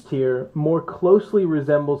that's used here more closely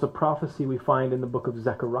resembles a prophecy we find in the book of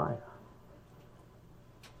Zechariah.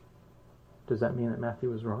 Does that mean that Matthew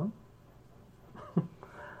was wrong?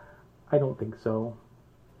 I don't think so.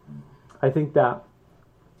 I think that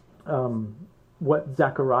what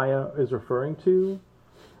Zechariah is referring to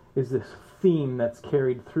is this theme that's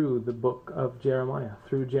carried through the book of Jeremiah,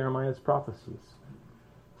 through Jeremiah's prophecies.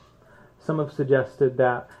 Some have suggested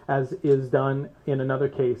that, as is done in another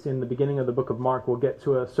case in the beginning of the book of Mark, we'll get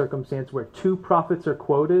to a circumstance where two prophets are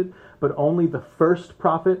quoted, but only the first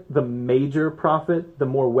prophet, the major prophet, the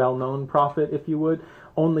more well-known prophet, if you would,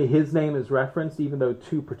 only his name is referenced, even though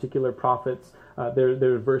two particular prophets,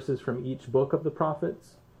 there are verses from each book of the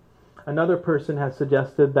prophets. Another person has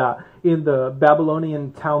suggested that in the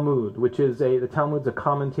Babylonian Talmud, which is the Talmud's a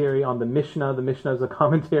commentary on the Mishnah is a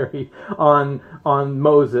commentary on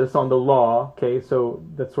Moses, on the law. Okay, so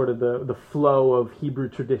that's sort of the flow of Hebrew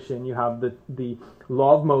tradition. You have the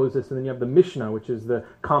law of Moses, and then you have the Mishnah, which is the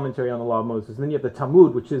commentary on the law of Moses. And then you have the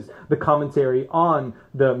Talmud, which is the commentary on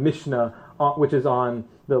the Mishnah, which is on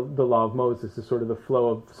the law of Moses, is sort of the flow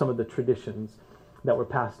of some of the traditions that were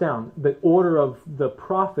passed down. The order of the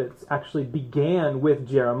prophets actually began with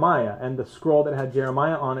Jeremiah, and the scroll that had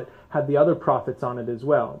Jeremiah on it had the other prophets on it as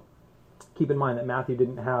well. Keep in mind that Matthew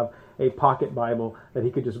didn't have a pocket Bible that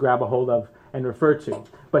he could just grab a hold of and refer to.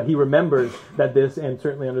 But he remembers that this, and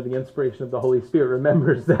certainly under the inspiration of the Holy Spirit,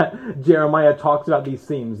 remembers that Jeremiah talks about these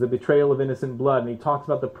themes, the betrayal of innocent blood, and he talks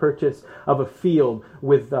about the purchase of a field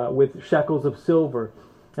with shekels of silver.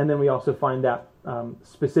 And then we also find that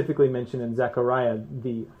specifically mentioned in Zechariah,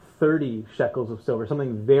 the 30 shekels of silver,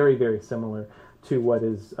 something very, very similar to what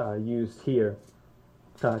is used here,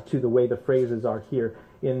 to the way the phrases are here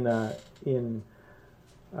in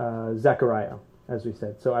Zechariah, as we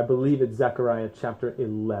said. So I believe it's Zechariah chapter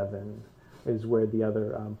 11 is where the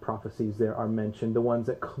other prophecies there are mentioned, the ones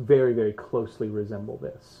that very, very closely resemble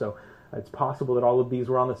this. So it's possible that all of these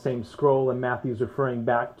were on the same scroll, and Matthew's referring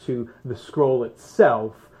back to the scroll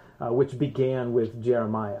itself, which began with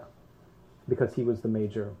Jeremiah, because he was the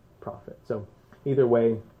major prophet. So either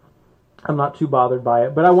way, I'm not too bothered by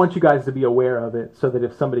it, but I want you guys to be aware of it so that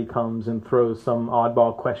if somebody comes and throws some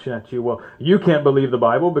oddball question at you, well, you can't believe the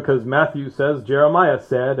Bible because Matthew says Jeremiah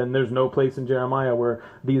said, and there's no place in Jeremiah where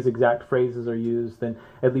these exact phrases are used, then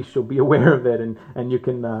at least you'll be aware of it and you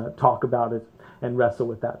can talk about it and wrestle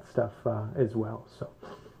with that stuff as well. So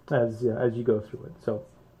as you go through it. So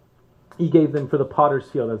he gave them for the potter's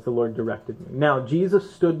field as the Lord directed me. Now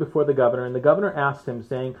Jesus stood before the governor, and the governor asked him,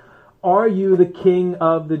 saying, "Are you the king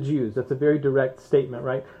of the Jews?" That's a very direct statement,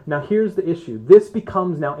 right? Now here's the issue. This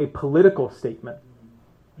becomes now a political statement.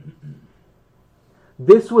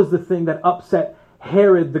 This was the thing that upset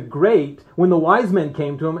Herod the Great when the wise men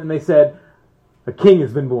came to him and they said, "A king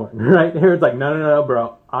has been born," right? Herod's like, no,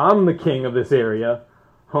 bro. I'm the king of this area.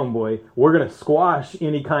 Homeboy, we're going to squash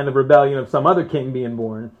any kind of rebellion of some other king being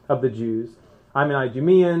born of the Jews. I'm an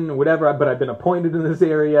Idumean, whatever, but I've been appointed in this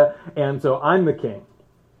area, and so I'm the king.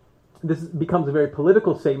 This becomes a very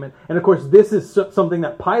political statement, and of course this is something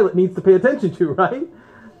that Pilate needs to pay attention to, right?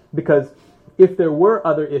 Because if there were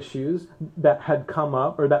other issues that had come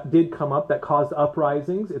up, or that did come up, that caused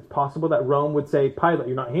uprisings, it's possible that Rome would say, "Pilate,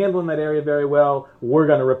 you're not handling that area very well, we're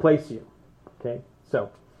going to replace you." Okay, so...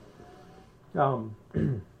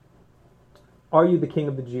 Are you the king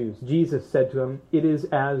of the Jews? Jesus said to him, "It is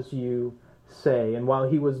as you say." And while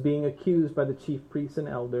he was being accused by the chief priests and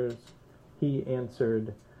elders, he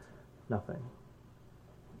answered nothing.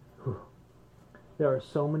 Whew. There are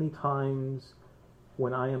so many times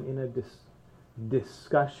when I am in a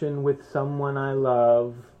discussion with someone I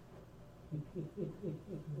love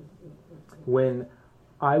when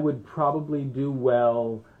I would probably do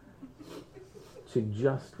well to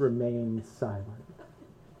just remain silent.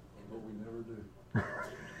 But we never do.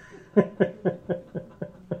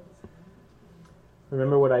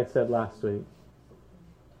 Remember what I said last week.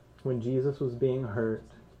 When Jesus was being hurt,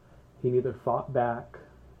 he neither fought back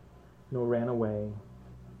nor ran away,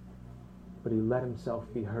 but he let himself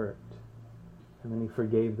be hurt, and then he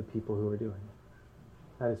forgave the people who were doing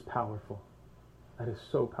it. That is powerful. That is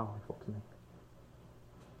so powerful to me.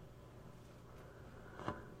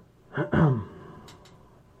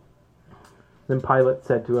 Then Pilate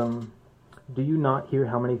said to him, "Do you not hear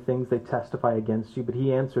how many things they testify against you?" But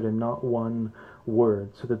he answered him not one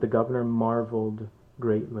word, so that the governor marveled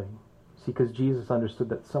greatly. See, because Jesus understood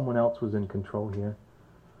that someone else was in control here.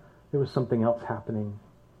 There was something else happening.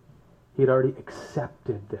 He had already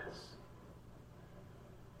accepted this.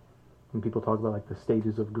 When people talk about like the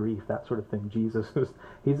stages of grief, that sort of thing, he's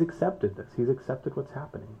accepted this. He's accepted what's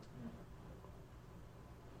happening.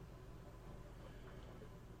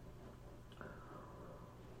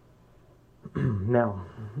 Now,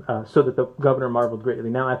 so that the governor marveled greatly.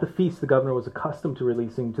 Now, at the feast, the governor was accustomed to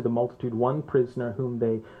releasing to the multitude one prisoner whom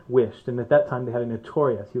they wished. And at that time, they had a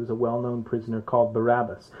notorious. He was a well-known prisoner called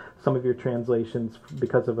Barabbas. Some of your translations,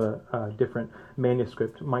 because of a different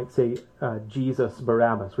manuscript, might say Jesus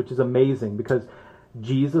Barabbas, which is amazing because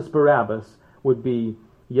Jesus Barabbas would be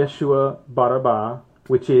Yeshua Barabba,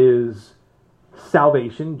 which is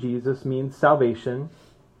salvation. Jesus means salvation.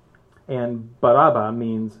 And Barabba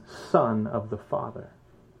means son of the Father.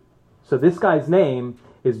 So this guy's name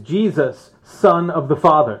is Jesus, son of the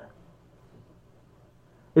Father.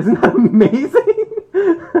 Isn't that amazing?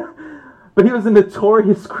 But he was a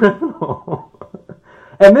notorious criminal.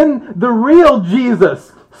 And then the real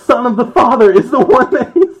Jesus, son of the Father, is the one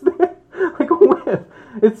that he's there with.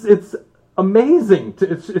 It's amazing.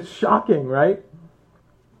 It's shocking, right?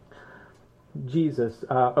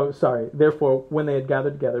 Therefore, when they had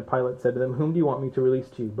gathered together, Pilate said to them, "Whom do you want me to release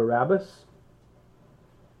to you, Barabbas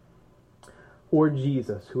or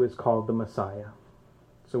Jesus, who is called the Messiah?"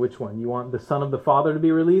 So which one? You want the Son of the Father to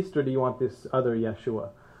be released, or do you want this other Yeshua,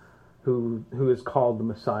 who is called the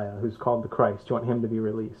Messiah, who's called the Christ? You want him to be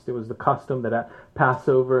released? It was the custom that at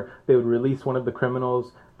Passover, they would release one of the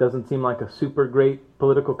criminals. Doesn't seem like a super great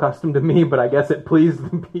political custom to me, but I guess it pleased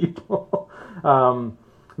the people.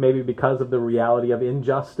 Maybe because of the reality of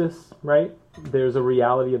injustice, right? There's a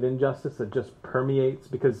reality of injustice that just permeates,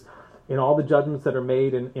 because in all the judgments that are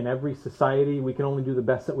made in every society, we can only do the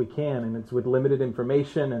best that we can, and it's with limited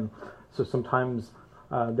information, and so sometimes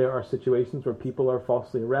there are situations where people are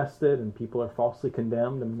falsely arrested and people are falsely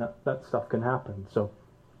condemned, and that stuff can happen. So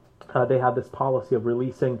they had this policy of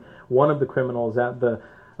releasing one of the criminals at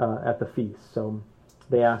the feast. So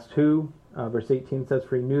they asked who. Verse 18 says,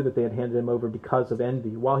 "For he knew that they had handed him over because of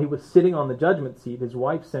envy. While he was sitting on the judgment seat, his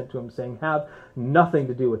wife sent to him, saying, 'Have nothing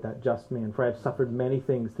to do with that just man, for I have suffered many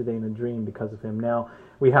things today in a dream because of him.'" Now,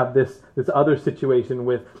 we have this other situation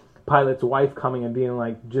with Pilate's wife coming and being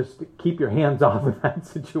like, "Just keep your hands off of that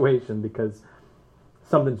situation because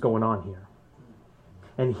something's going on here."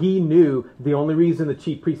 And he knew the only reason the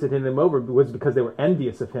chief priests had handed him over was because they were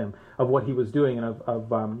envious of him, of what he was doing, and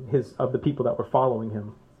of the people that were following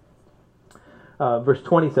him. Verse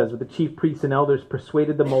 20 says, "But the chief priests and elders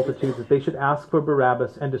persuaded the multitudes that they should ask for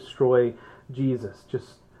Barabbas and destroy Jesus."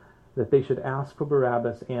 Just that they should ask for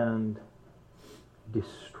Barabbas and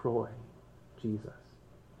destroy Jesus.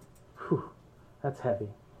 Whew, that's heavy.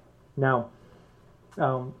 Now,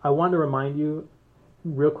 I want to remind you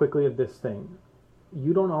real quickly of this thing.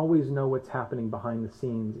 You don't always know what's happening behind the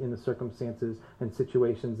scenes in the circumstances and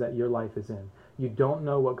situations that your life is in. You don't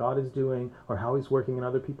know what God is doing or how he's working in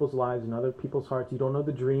other people's lives and other people's hearts. You don't know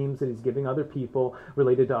the dreams that he's giving other people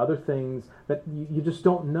related to other things that you just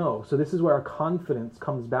don't know. So this is where our confidence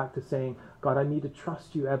comes back to saying, God, I need to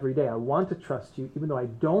trust you every day. I want to trust you even though I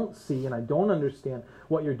don't see and I don't understand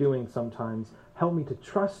what you're doing sometimes. Help me to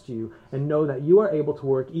trust you and know that you are able to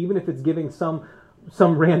work, even if it's giving some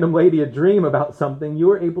random lady a dream about something,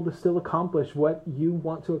 you are able to still accomplish what you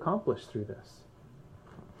want to accomplish through this.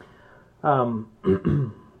 So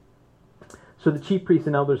the chief priests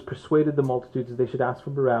and elders persuaded the multitudes that they should ask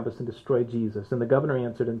for Barabbas and destroy Jesus. And the governor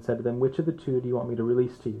answered and said to them, "Which of the two do you want me to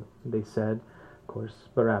release to you?" And they said, of course,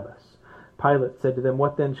 Barabbas. Pilate said to them,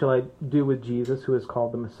 "What then shall I do with Jesus, who is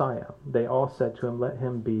called the Messiah?" They all said to him, "Let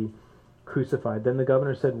him be crucified." Then the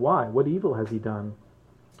governor said, "Why? What evil has he done?"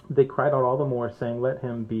 They cried out all the more, saying, "Let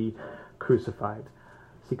him be crucified."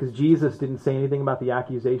 See, because Jesus didn't say anything about the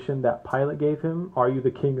accusation that Pilate gave him, "Are you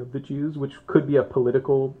the king of the Jews?" which could be a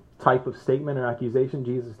political type of statement or accusation.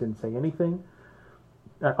 Jesus didn't say anything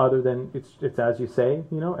other than, it's as you say,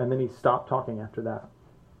 and then he stopped talking after that,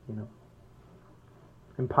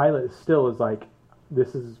 And Pilate still is like, I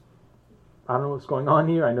don't know what's going on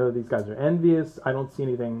here. I know these guys are envious. I don't see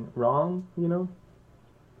anything wrong,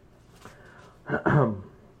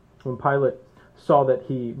 When Pilate saw that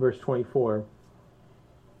verse 24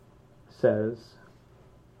 says,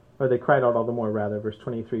 or they cried out all the more, rather, verse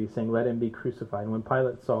 23, saying, "Let him be crucified." And when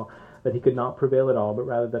Pilate saw that he could not prevail at all, but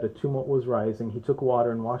rather that a tumult was rising, he took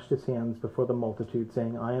water and washed his hands before the multitude,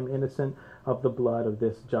 saying, "I am innocent of the blood of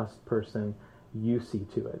this just person. You see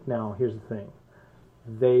to it." Now, here's the thing.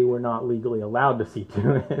 They were not legally allowed to see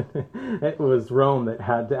to it. It was Rome that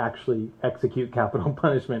had to actually execute capital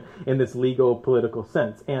punishment in this legal, political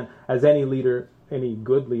sense. And as any leader, any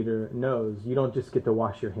good leader knows, you don't just get to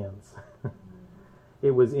wash your hands.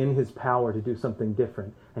 It was in his power to do something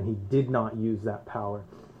different, and he did not use that power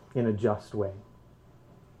in a just way.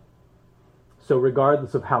 So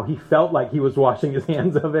regardless of how he felt like he was washing his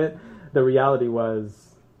hands of it, the reality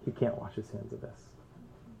was he can't wash his hands of this.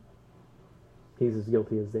 He's as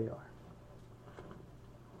guilty as they are.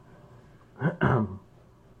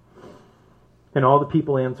 And all the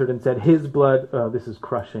people answered and said, "His blood," this is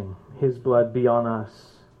crushing, "his blood be on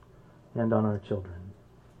us and on our children."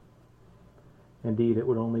 Indeed, it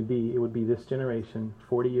would be this generation,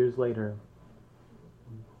 40 years later,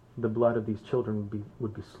 the blood of these children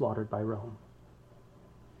would be slaughtered by Rome.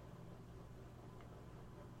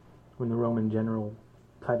 When the Roman general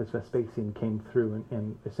Titus Vespasian came through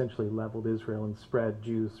and essentially leveled Israel and spread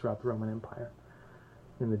Jews throughout the Roman Empire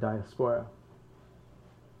in the diaspora.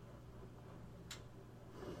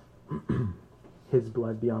 His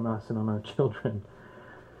blood be on us and on our children.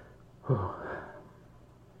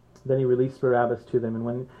 Then he released Barabbas to them, and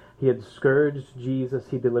when he had scourged Jesus,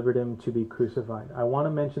 he delivered him to be crucified. I want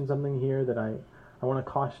to mention something here that I want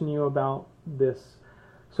to caution you about this.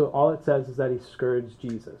 So all it says is that he scourged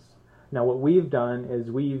Jesus. Now what we've done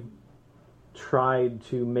is we've tried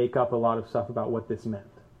to make up a lot of stuff about what this meant.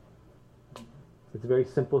 It's a very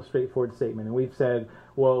simple, straightforward statement. And we've said,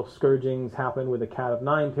 well, scourgings happen with a cat of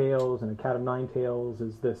nine tails, and a cat of nine tails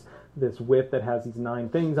is this whip that has these 9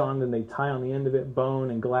 things on it, and they tie on the end of it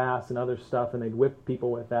bone and glass and other stuff, and they'd whip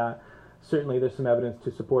people with that. Certainly there's some evidence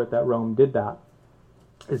to support that Rome did that.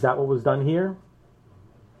 Is that what was done here?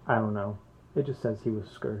 I don't know. It just says he was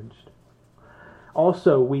scourged.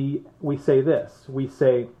 Also, we say this. We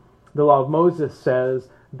say the law of Moses says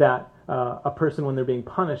that a person, when they're being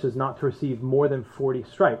punished, is not to receive more than 40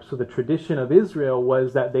 stripes. So the tradition of Israel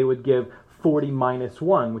was that they would give 40 minus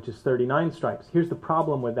 1, which is 39 stripes. Here's the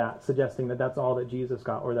problem with that, suggesting that that's all that Jesus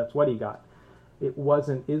got, or that's what he got. It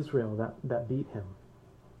wasn't Israel that beat him.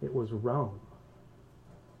 It was Rome.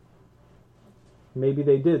 Maybe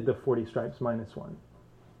they did the 40 stripes minus 1.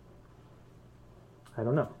 I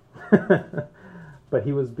don't know. But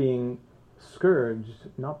he was being scourged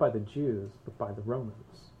not by the Jews, but by the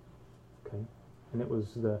Romans. Okay? And it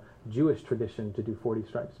was the Jewish tradition to do 40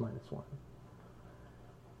 stripes minus 1.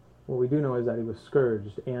 What we do know is that he was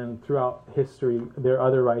scourged, and throughout history, there are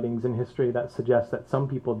other writings in history that suggest that some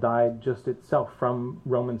people died just itself from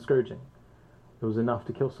Roman scourging. It was enough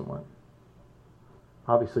to kill someone.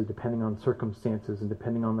 Obviously, depending on circumstances and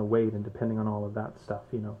depending on the weight and depending on all of that stuff,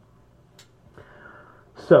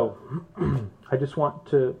 So, I just want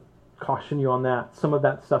to caution you on that. Some of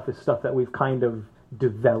that stuff is stuff that we've kind of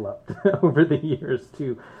developed over the years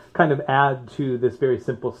to kind of add to this very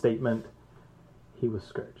simple statement, he was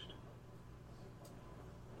scourged.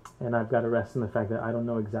 And I've got to rest in the fact that I don't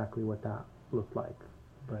know exactly what that looked like,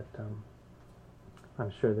 but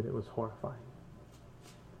I'm sure that it was horrifying.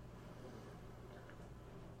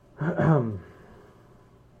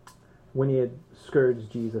 When he had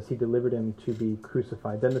scourged Jesus, he delivered him to be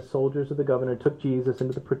crucified. Then the soldiers of the governor took Jesus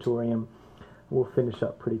into the praetorium. We'll finish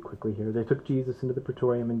up pretty quickly here. They took Jesus into the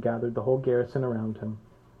praetorium and gathered the whole garrison around him.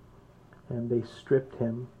 And they stripped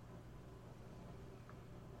him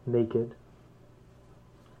naked.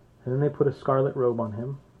 And then they put a scarlet robe on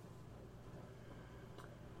him.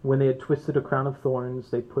 When they had twisted a crown of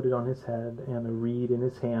thorns, they put it on his head, and a reed in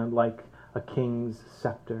his hand like a king's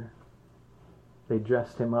scepter. They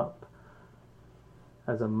dressed him up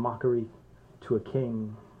as a mockery to a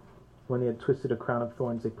king. When they had twisted a crown of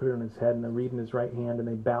thorns, they put it on his head and a reed in his right hand, and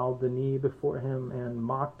they bowed the knee before him and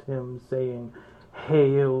mocked him, saying,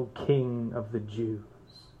 "Hail, King of the Jews."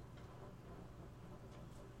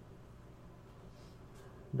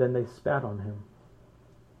 Then they spat on him.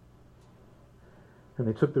 And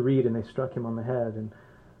they took the reed and they struck him on the head. And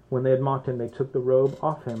when they had mocked him, they took the robe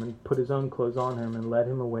off him and put his own clothes on him and led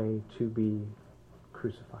him away to be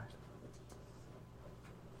crucified.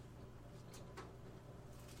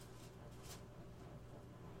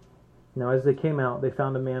 Now as they came out, they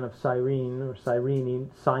found a man of Cyrene,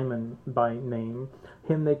 Simon by name.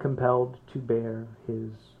 Him they compelled to bear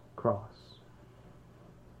his cross.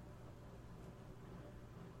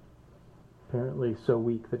 Apparently so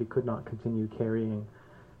weak that he could not continue carrying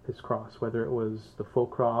his cross, whether it was the full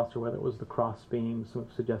cross or whether it was the cross beam. Some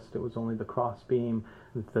have suggested it was only the cross beam,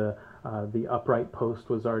 that the upright post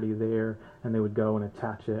was already there, and they would go and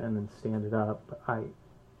attach it and then stand it up. I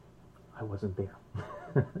wasn't there.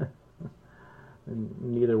 And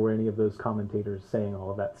neither were any of those commentators saying all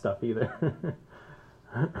of that stuff either.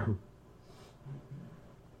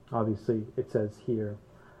 Obviously, it says here,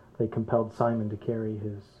 they compelled Simon to carry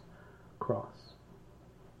his cross.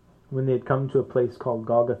 When they had come to a place called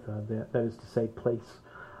Golgotha, that is to say, place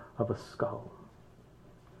of a skull.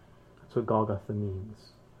 That's what Golgotha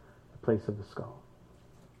means, the place of the skull.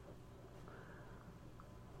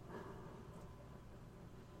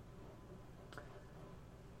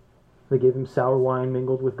 They gave him sour wine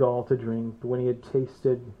mingled with gall to drink. But when he had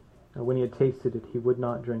tasted it, he would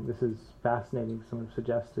not drink. This is fascinating. Some have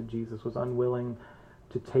suggested Jesus was unwilling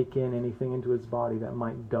to take in anything into his body that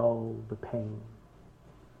might dull the pain.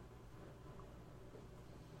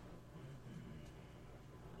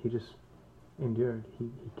 He just endured.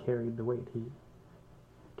 He carried the weight. He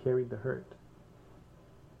carried the hurt.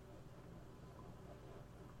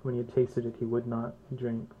 When he had tasted it, he would not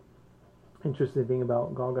drink. Interesting thing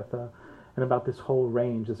about Golgotha and about this whole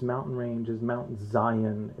range, this mountain range, is Mount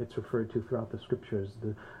Zion. It's referred to throughout the scriptures.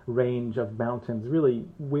 The range of mountains, really,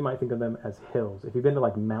 we might think of them as hills. If you've been to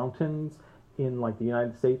like mountains in like the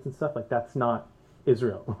United States and stuff, like that's not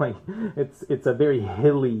Israel. Like it's a very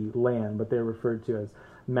hilly land, but they're referred to as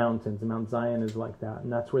mountains. And Mount Zion is like that,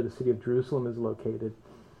 and that's where the city of Jerusalem is located.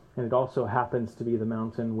 And it also happens to be the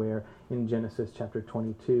mountain where in Genesis chapter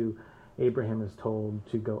 22, Abraham is told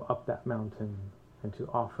to go up that mountain and to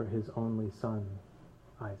offer his only son,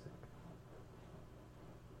 Isaac.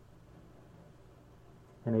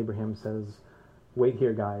 And Abraham says, "Wait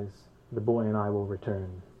here, guys. The boy and I will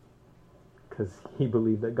return." Because he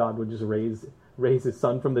believed that God would just raise his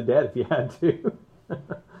son from the dead if he had to.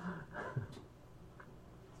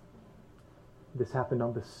 This happened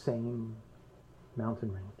on the same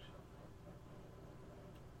mountain range.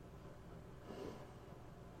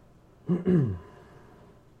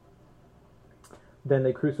 Then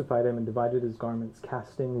they crucified him and divided his garments,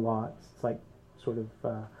 casting lots. It's like sort of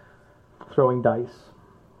throwing dice.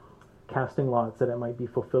 Casting lots that it might be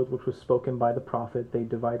fulfilled which was spoken by the prophet. They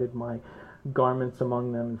divided my garments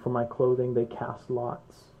among them, and for my clothing they cast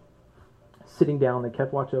lots. Sitting down, they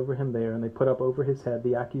kept watch over him there, and they put up over his head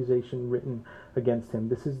the accusation written against him.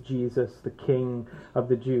 This is Jesus, the King of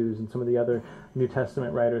the Jews. And some of the other New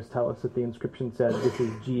Testament writers tell us that the inscription said, "This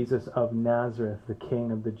is Jesus of Nazareth, the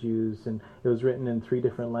King of the Jews." And it was written in 3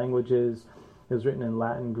 different languages. It was written in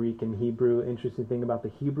Latin, Greek, and Hebrew. Interesting thing about the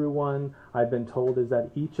Hebrew one, I've been told, is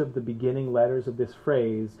that each of the beginning letters of this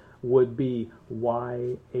phrase would be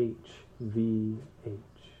YHVH.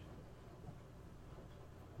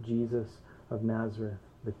 Jesus of Nazareth,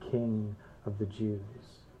 the King of the Jews.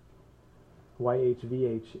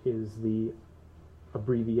 YHVH is the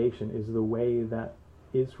abbreviation, is the way that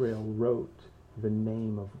Israel wrote the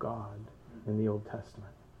name of God in the Old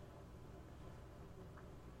Testament.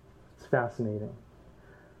 It's fascinating.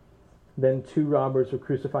 Then 2 robbers were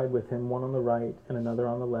crucified with him, one on the right and another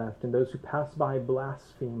on the left. And those who passed by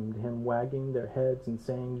blasphemed him, wagging their heads and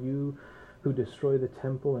saying, "You who destroy the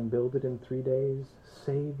temple and build it in 3 days,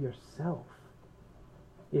 save yourself.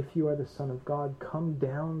 If you are the Son of God, come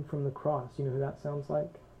down from the cross." You know who that sounds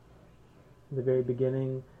like? At the very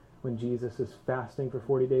beginning, when Jesus is fasting for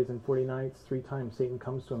 40 days and 40 nights, 3 times Satan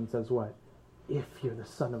comes to him and says what? "If you're the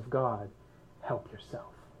Son of God, help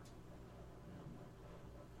yourself."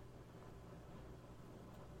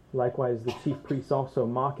 Likewise, the chief priests also,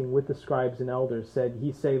 mocking with the scribes and elders, said,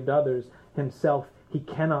 "He saved others, himself he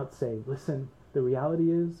cannot save." Listen, the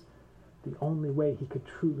reality is, the only way he could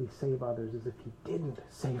truly save others is if he didn't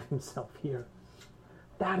save himself here.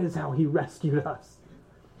 That is how he rescued us.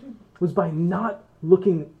 It was by not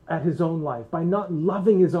looking at his own life, by not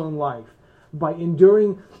loving his own life, by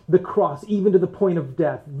enduring the cross even to the point of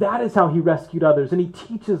death. That is how he rescued others. And he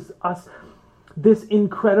teaches us this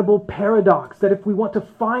incredible paradox that if we want to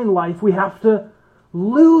find life, we have to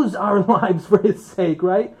lose our lives for his sake,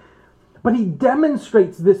 right? But he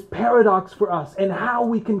demonstrates this paradox for us, and how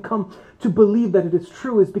we can come to believe that it is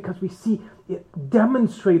true is because we see it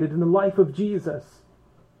demonstrated in the life of Jesus.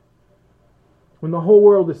 When the whole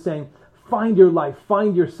world is saying, "Find your life,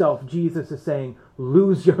 find yourself," Jesus is saying,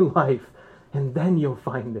 "Lose your life, and then you'll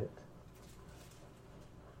find it."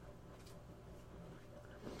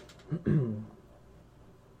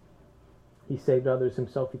 He saved others,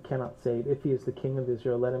 himself he cannot save. If he is the King of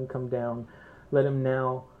Israel, let him come down. Let him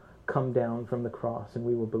now come down from the cross, and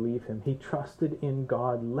we will believe him. He trusted in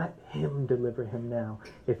God. Let him deliver him now,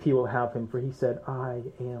 if he will have him. For he said,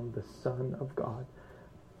 "I am the Son of God."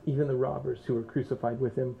 Even the robbers who were crucified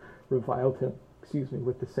with him reviled him,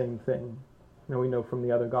 with the same thing. Now we know from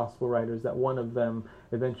the other gospel writers that one of them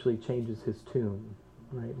eventually changes his tune,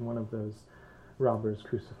 right? And one of those robbers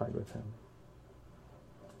crucified with him.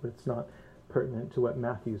 But it's not pertinent to what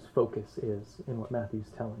Matthew's focus is and what Matthew's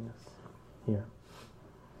telling us here.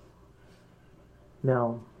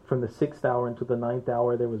 Now, from the 6th hour until the 9th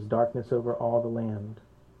hour, there was darkness over all the land.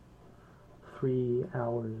 3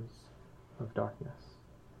 hours of darkness.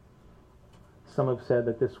 Some have said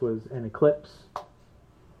that this was an eclipse.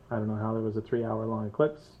 I don't know how there was a 3-hour long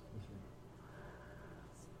eclipse.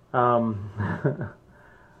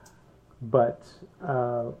 But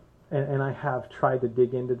and I have tried to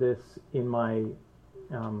dig into this in my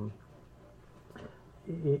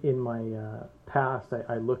past.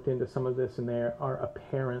 I looked into some of this, and there are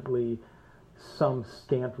apparently some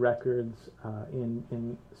stamped records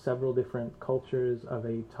in several different cultures of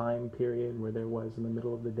a time period where there was, in the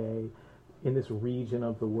middle of the day, in this region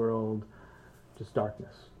of the world, just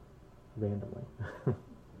darkness, randomly.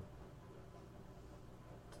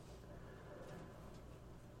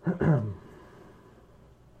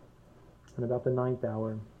 And about the 9th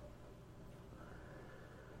hour,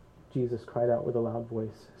 Jesus cried out with a loud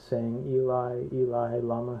voice, saying, "Eli, Eli,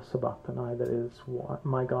 lama sabachthani," that is,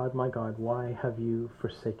 my God, why have you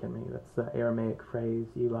forsaken me?" That's the Aramaic phrase,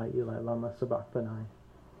 Eli, Eli, lama sabachthani.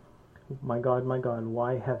 My God,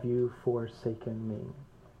 why have you forsaken me?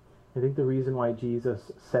 I think the reason why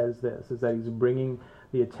Jesus says this is that he's bringing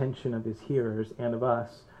the attention of his hearers and of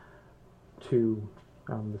us to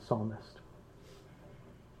the psalmist.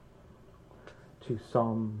 To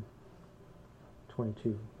Psalm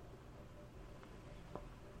 22.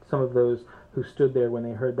 Some of those who stood there when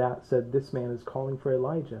they heard that said, "This man is calling for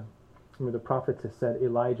Elijah." Remember, the prophets have said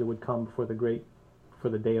Elijah would come for the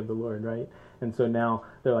day of the Lord, right? And so now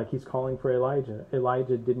they're like, he's calling for Elijah.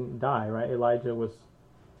 Elijah didn't die, right? Elijah was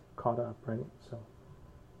caught up, right? So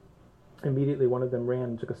immediately one of them ran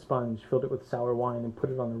and took a sponge, filled it with sour wine, and put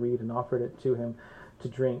it on the reed and offered it to him to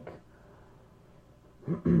drink.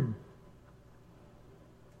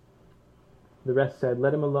 The rest said,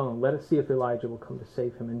 "Let him alone. Let us see if Elijah will come to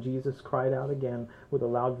save him." And Jesus cried out again with a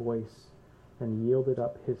loud voice and yielded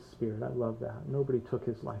up his spirit. I love that. Nobody took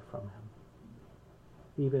his life from him.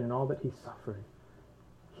 Even in all that he suffered,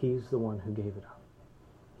 he's the one who gave it up.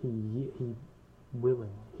 He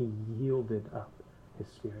yielded up his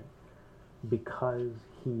spirit because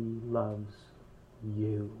he loves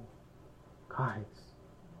you. Guys,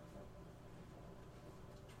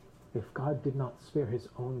 if God did not spare his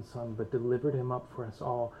own son but delivered him up for us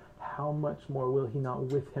all, how much more will he not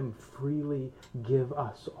with him freely give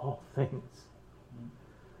us all things?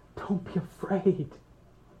 Don't be afraid.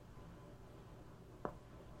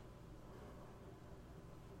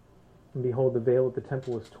 And behold, the veil of the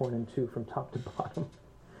temple was torn in two from top to bottom.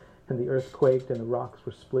 And the earth quaked and the rocks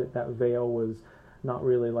were split. That veil was not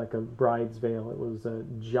really like a bride's veil. It was a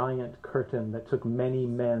giant curtain that took many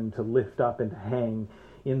men to lift up and to hang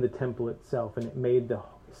in the temple itself. And it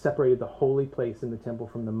separated the holy place in the temple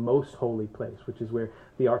from the most holy place, which is where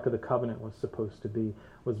the Ark of the Covenant was supposed to be,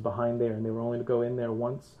 was behind there. And they were only to go in there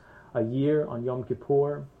once a year on Yom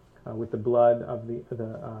Kippur with the blood of the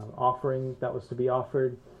offering that was to be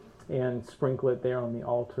offered, and sprinkle it there on the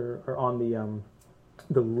altar, or on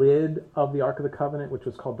the lid of the Ark of the Covenant, which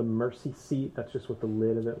was called the mercy seat. That's just what the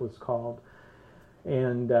lid of it was called.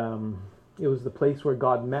 And it was the place where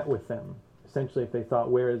God met with them. Essentially, if they thought,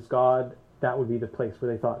 where is God? That would be the place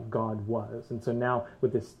where they thought God was. And so now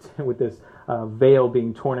with this veil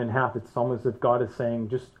being torn in half, it's almost as if God is saying,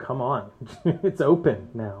 just come on. It's open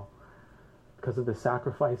now. Because of the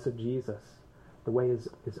sacrifice of Jesus. The way is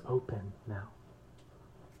open now.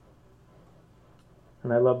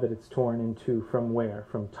 And I love that it's torn in two from where?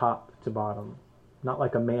 From top to bottom. Not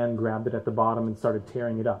like a man grabbed it at the bottom and started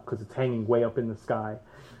tearing it up, because it's hanging way up in the sky,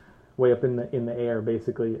 way up in the air,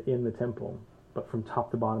 basically in the temple. But from top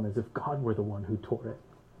to bottom, as if God were the one who tore it,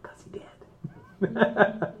 because he did.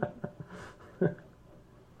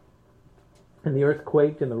 And the earth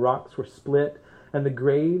quaked, and the rocks were split, and the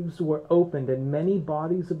graves were opened, and many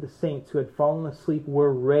bodies of the saints who had fallen asleep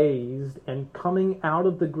were raised, and coming out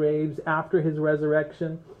of the graves after his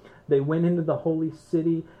resurrection, they went into the holy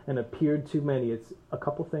city and appeared to many. It's a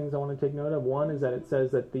couple things I want to take note of. One is that it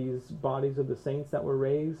says that these bodies of the saints that were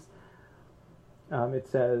raised, it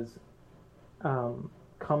says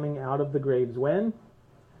coming out of the graves when?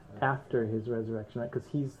 After his resurrection, right? Because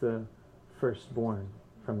he's the firstborn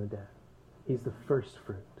from the dead. He's the first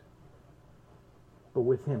fruit. But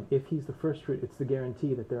with him, if he's the first fruit, it's the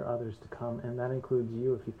guarantee that there are others to come, and that includes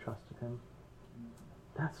you if you've trusted him.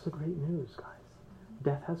 That's the great news, guys.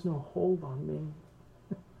 Death has no hold on me.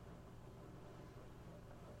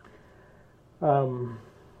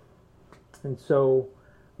 And so,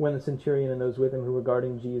 when the centurion and those with him who were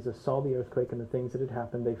guarding Jesus saw the earthquake and the things that had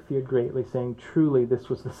happened, they feared greatly, saying, truly this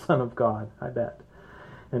was the Son of God, I bet.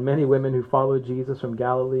 And many women who followed Jesus from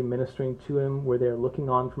Galilee, ministering to him, were there looking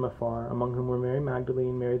on from afar, among whom were Mary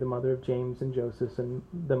Magdalene, Mary the mother of James and Joseph, and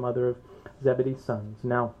the mother of Zebedee's sons.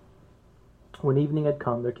 Now, when evening had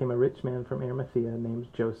come, there came a rich man from Arimathea named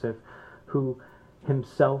Joseph, who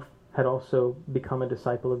himself had also become a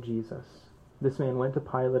disciple of Jesus. This man went to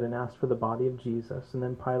Pilate and asked for the body of Jesus, and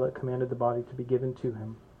then Pilate commanded the body to be given to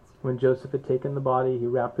him. When Joseph had taken the body, he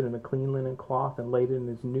wrapped it in a clean linen cloth and laid it in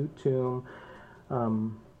his new tomb,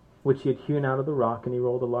 which he had hewn out of the rock, and he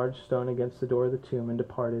rolled a large stone against the door of the tomb and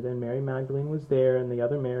departed. And Mary Magdalene was there, and the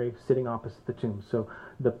other Mary sitting opposite the tomb. So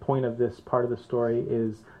the point of this part of the story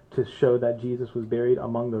is to show that Jesus was buried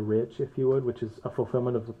among the rich, if you would, which is a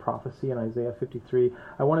fulfillment of the prophecy in Isaiah 53.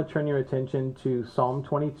 I want to turn your attention to Psalm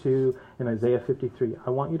 22 and Isaiah 53. I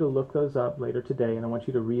want you to look those up later today, and I want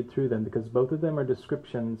you to read through them, because both of them are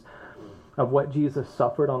descriptions of what Jesus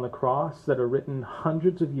suffered on the cross that are written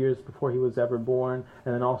hundreds of years before he was ever born.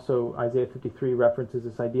 And then also Isaiah 53 references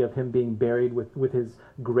this idea of him being buried with his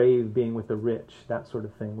grave being with the rich, that sort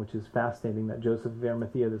of thing, which is fascinating that Joseph of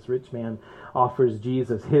Arimathea, this rich man, offers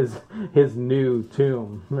Jesus his new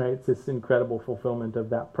tomb, right? It's this incredible fulfillment of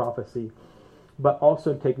that prophecy. But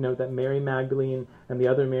also take note that Mary Magdalene and the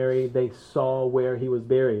other Mary, they saw where he was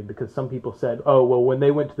buried, because some people said, oh, well, when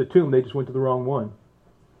they went to the tomb, they just went to the wrong one.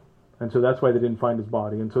 And so that's why they didn't find his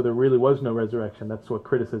body. And so there really was no resurrection. That's what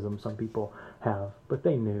criticism some people have. But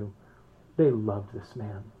they knew. They loved this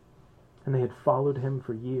man. And they had followed him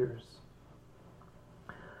for years.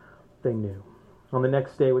 They knew. On the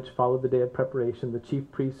next day, which followed the day of preparation, the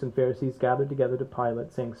chief priests and Pharisees gathered together to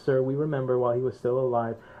Pilate, saying, Sir, we remember while he was still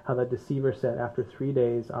alive how that deceiver said, After 3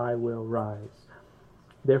 days I will rise.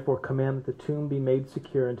 Therefore command that the tomb be made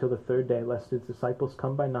secure until the third day, lest his disciples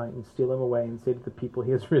come by night and steal him away and say to the people,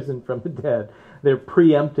 he has risen from the dead. They're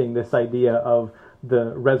preempting this idea of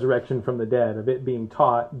the resurrection from the dead, of it being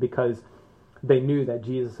taught, because they knew that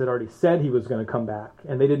Jesus had already said he was going to come back,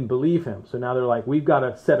 and they didn't believe him. So now they're like, we've got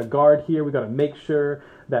to set a guard here. We've got to make sure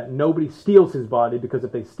that nobody steals his body, because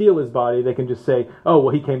if they steal his body, they can just say, oh,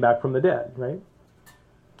 well, he came back from the dead, right?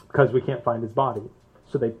 Because we can't find his body.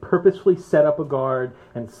 So they purposefully set up a guard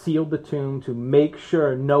and sealed the tomb to make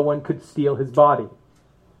sure no one could steal his body.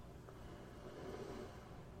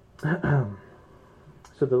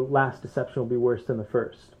 So So the last deception will be worse than the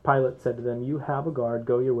first. Pilate said to them, "You have a guard,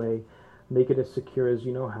 go your way, make it as secure as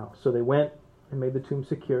you know how." So they went and made the tomb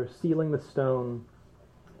secure, sealing the stone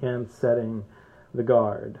and setting the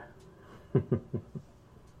guard.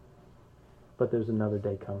 But there's another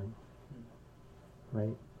day coming,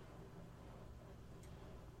 right?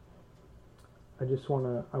 I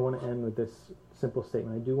want to end with this simple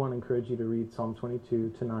statement. I do want to encourage you to read Psalm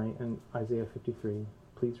 22 tonight and Isaiah 53.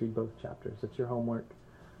 Please read both chapters. It's your homework.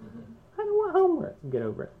 I don't want homework. Get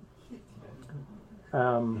over it.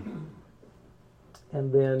 And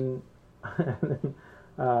then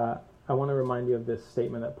I want to remind you of this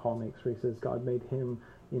statement that Paul makes where he says God made him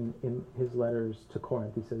in his letters to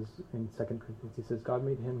Corinth. He says in 2 Corinthians, he says, God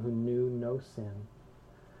made him who knew no sin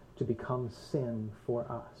to become sin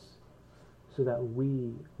for us, so that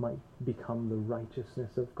we might become the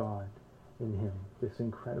righteousness of God in him. This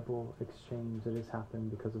incredible exchange that has happened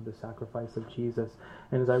because of the sacrifice of Jesus.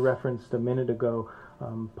 And as I referenced a minute ago,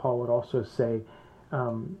 Paul would also say,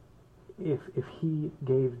 if he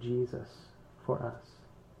gave Jesus for us,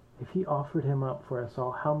 if he offered him up for us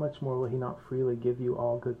all, how much more will he not freely give you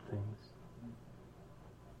all good things?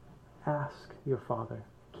 Ask your Father.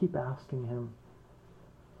 Keep asking him.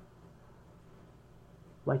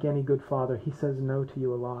 Like any good father, he says no to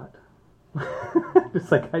you a lot.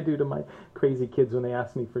 Just like I do to my crazy kids when they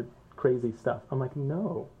ask me for crazy stuff. I'm like,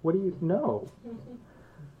 no. What do you know?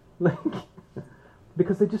 Like,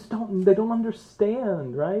 because they don't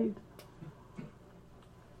understand, right?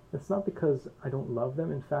 It's not because I don't love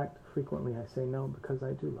them. In fact, frequently I say no because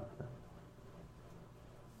I do love them.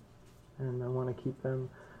 And I want to keep them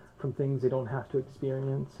from things they don't have to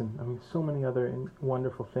experience. And I mean, so many other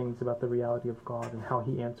wonderful things about the reality of God and how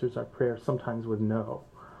he answers our prayers, sometimes with no.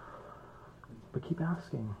 But keep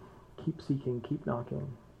asking, keep seeking, keep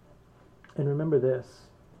knocking. And remember this,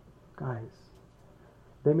 guys,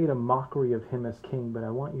 they made a mockery of him as king, but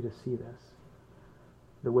I want you to see this.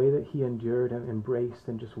 The way that he endured and embraced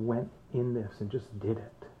and just went in this and just did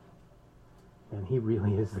it. And he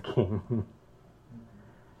really is the king.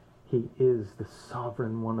 He is the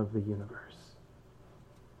sovereign one of the universe.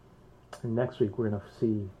 And next week we're going to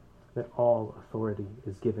see that all authority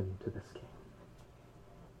is given to this king.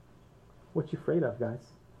 What you afraid of,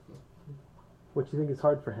 guys? What you think is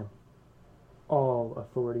hard for him? All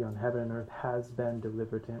authority on heaven and earth has been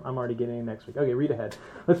delivered to him. I'm already getting in next week. Okay, read ahead.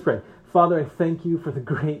 Let's pray. Father, I thank you for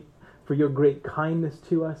your great kindness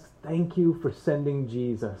to us. Thank you for sending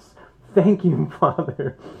Jesus. Thank you,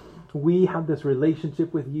 Father. We have this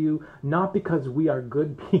relationship with you not because we are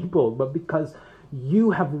good people, but because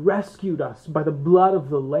you have rescued us by the blood of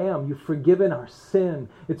the Lamb. You've forgiven our sin.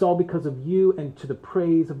 It's all because of you and to the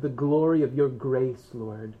praise of the glory of your grace,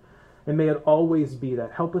 Lord. And may it always be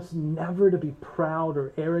that. Help us never to be proud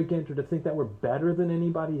or arrogant or to think that we're better than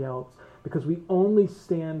anybody else, because we only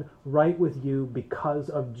stand right with you because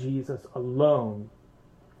of Jesus alone.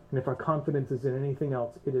 And if our confidence is in anything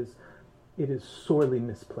else, it is sorely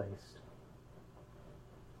misplaced.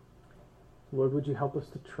 Lord, would you help us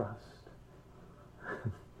to trust?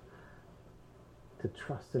 To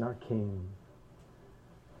trust in our King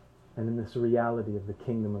and in this reality of the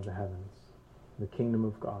kingdom of the heavens, the kingdom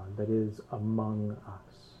of God that is among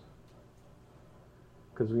us.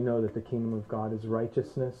 Because we know that the kingdom of God is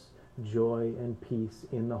righteousness, joy, and peace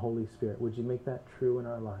in the Holy Spirit. Would you make that true in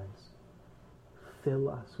our lives? Fill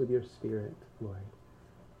us with your Spirit, Lord.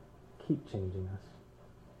 Keep changing us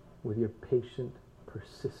with your patient,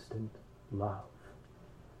 persistent love.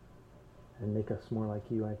 And make us more like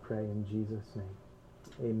you, I pray, in Jesus' name.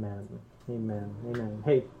 Amen. Amen. Amen.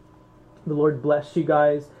 Hey, the Lord bless you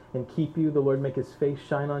guys and keep you. The Lord make his face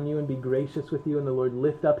shine on you and be gracious with you. And the Lord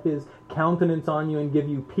lift up his countenance on you and give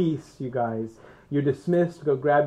you peace, you guys. You're dismissed. Go grab